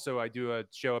YouTube. Also, I do a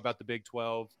show about the Big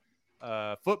 12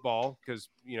 football because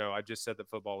I just said that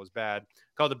football was bad,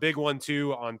 called the Big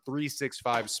 1-2 on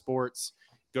 365 Sports.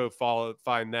 Go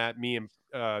find that. Me and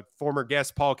former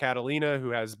guest Paul Catalina, who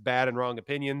has bad and wrong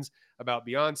opinions about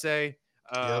Beyonce.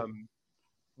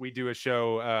 We do a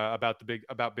show about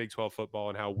Big 12 football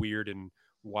and how weird and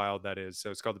wild that is. So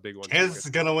it's called the Big 1-2. Kansas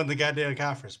is gonna win the goddamn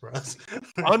conference, bro.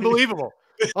 Unbelievable.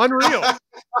 Unreal.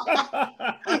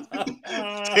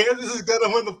 Kansas is gonna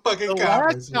win the fucking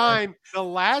conference. The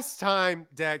last time,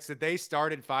 Dex, that they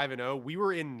started 5-0, we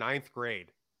were in 9th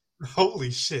grade.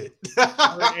 Holy shit. Or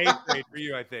 8th grade for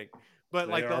you, I think. But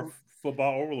they like are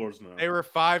football overlords now. They were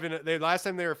 5-0. Last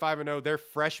time they were 5-0, their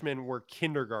freshmen were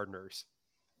kindergartners.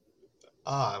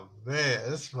 Oh man,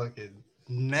 that's fucking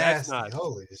nasty.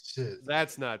 Holy shit.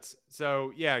 That's nuts.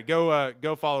 So yeah,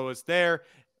 go follow us there.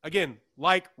 Again,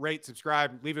 like, rate,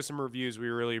 subscribe, leave us some reviews. We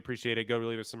really appreciate it. Go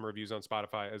leave us some reviews on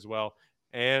Spotify as well.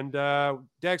 And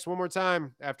Dex, one more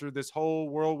time, after this whole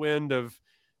whirlwind of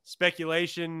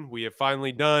speculation, we have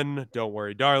finally done Don't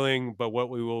Worry, Darling, but what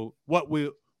will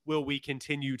we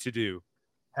continue to do?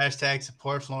 Hashtag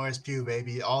support Florence Pugh,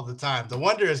 baby, all the time. The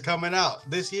Wonder is coming out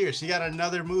this year. She got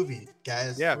another movie,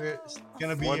 guys. Yeah. It's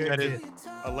gonna be one here that again. is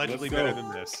allegedly better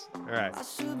than this. All right.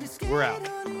 We're out.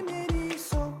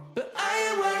 But I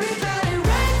ain't worried about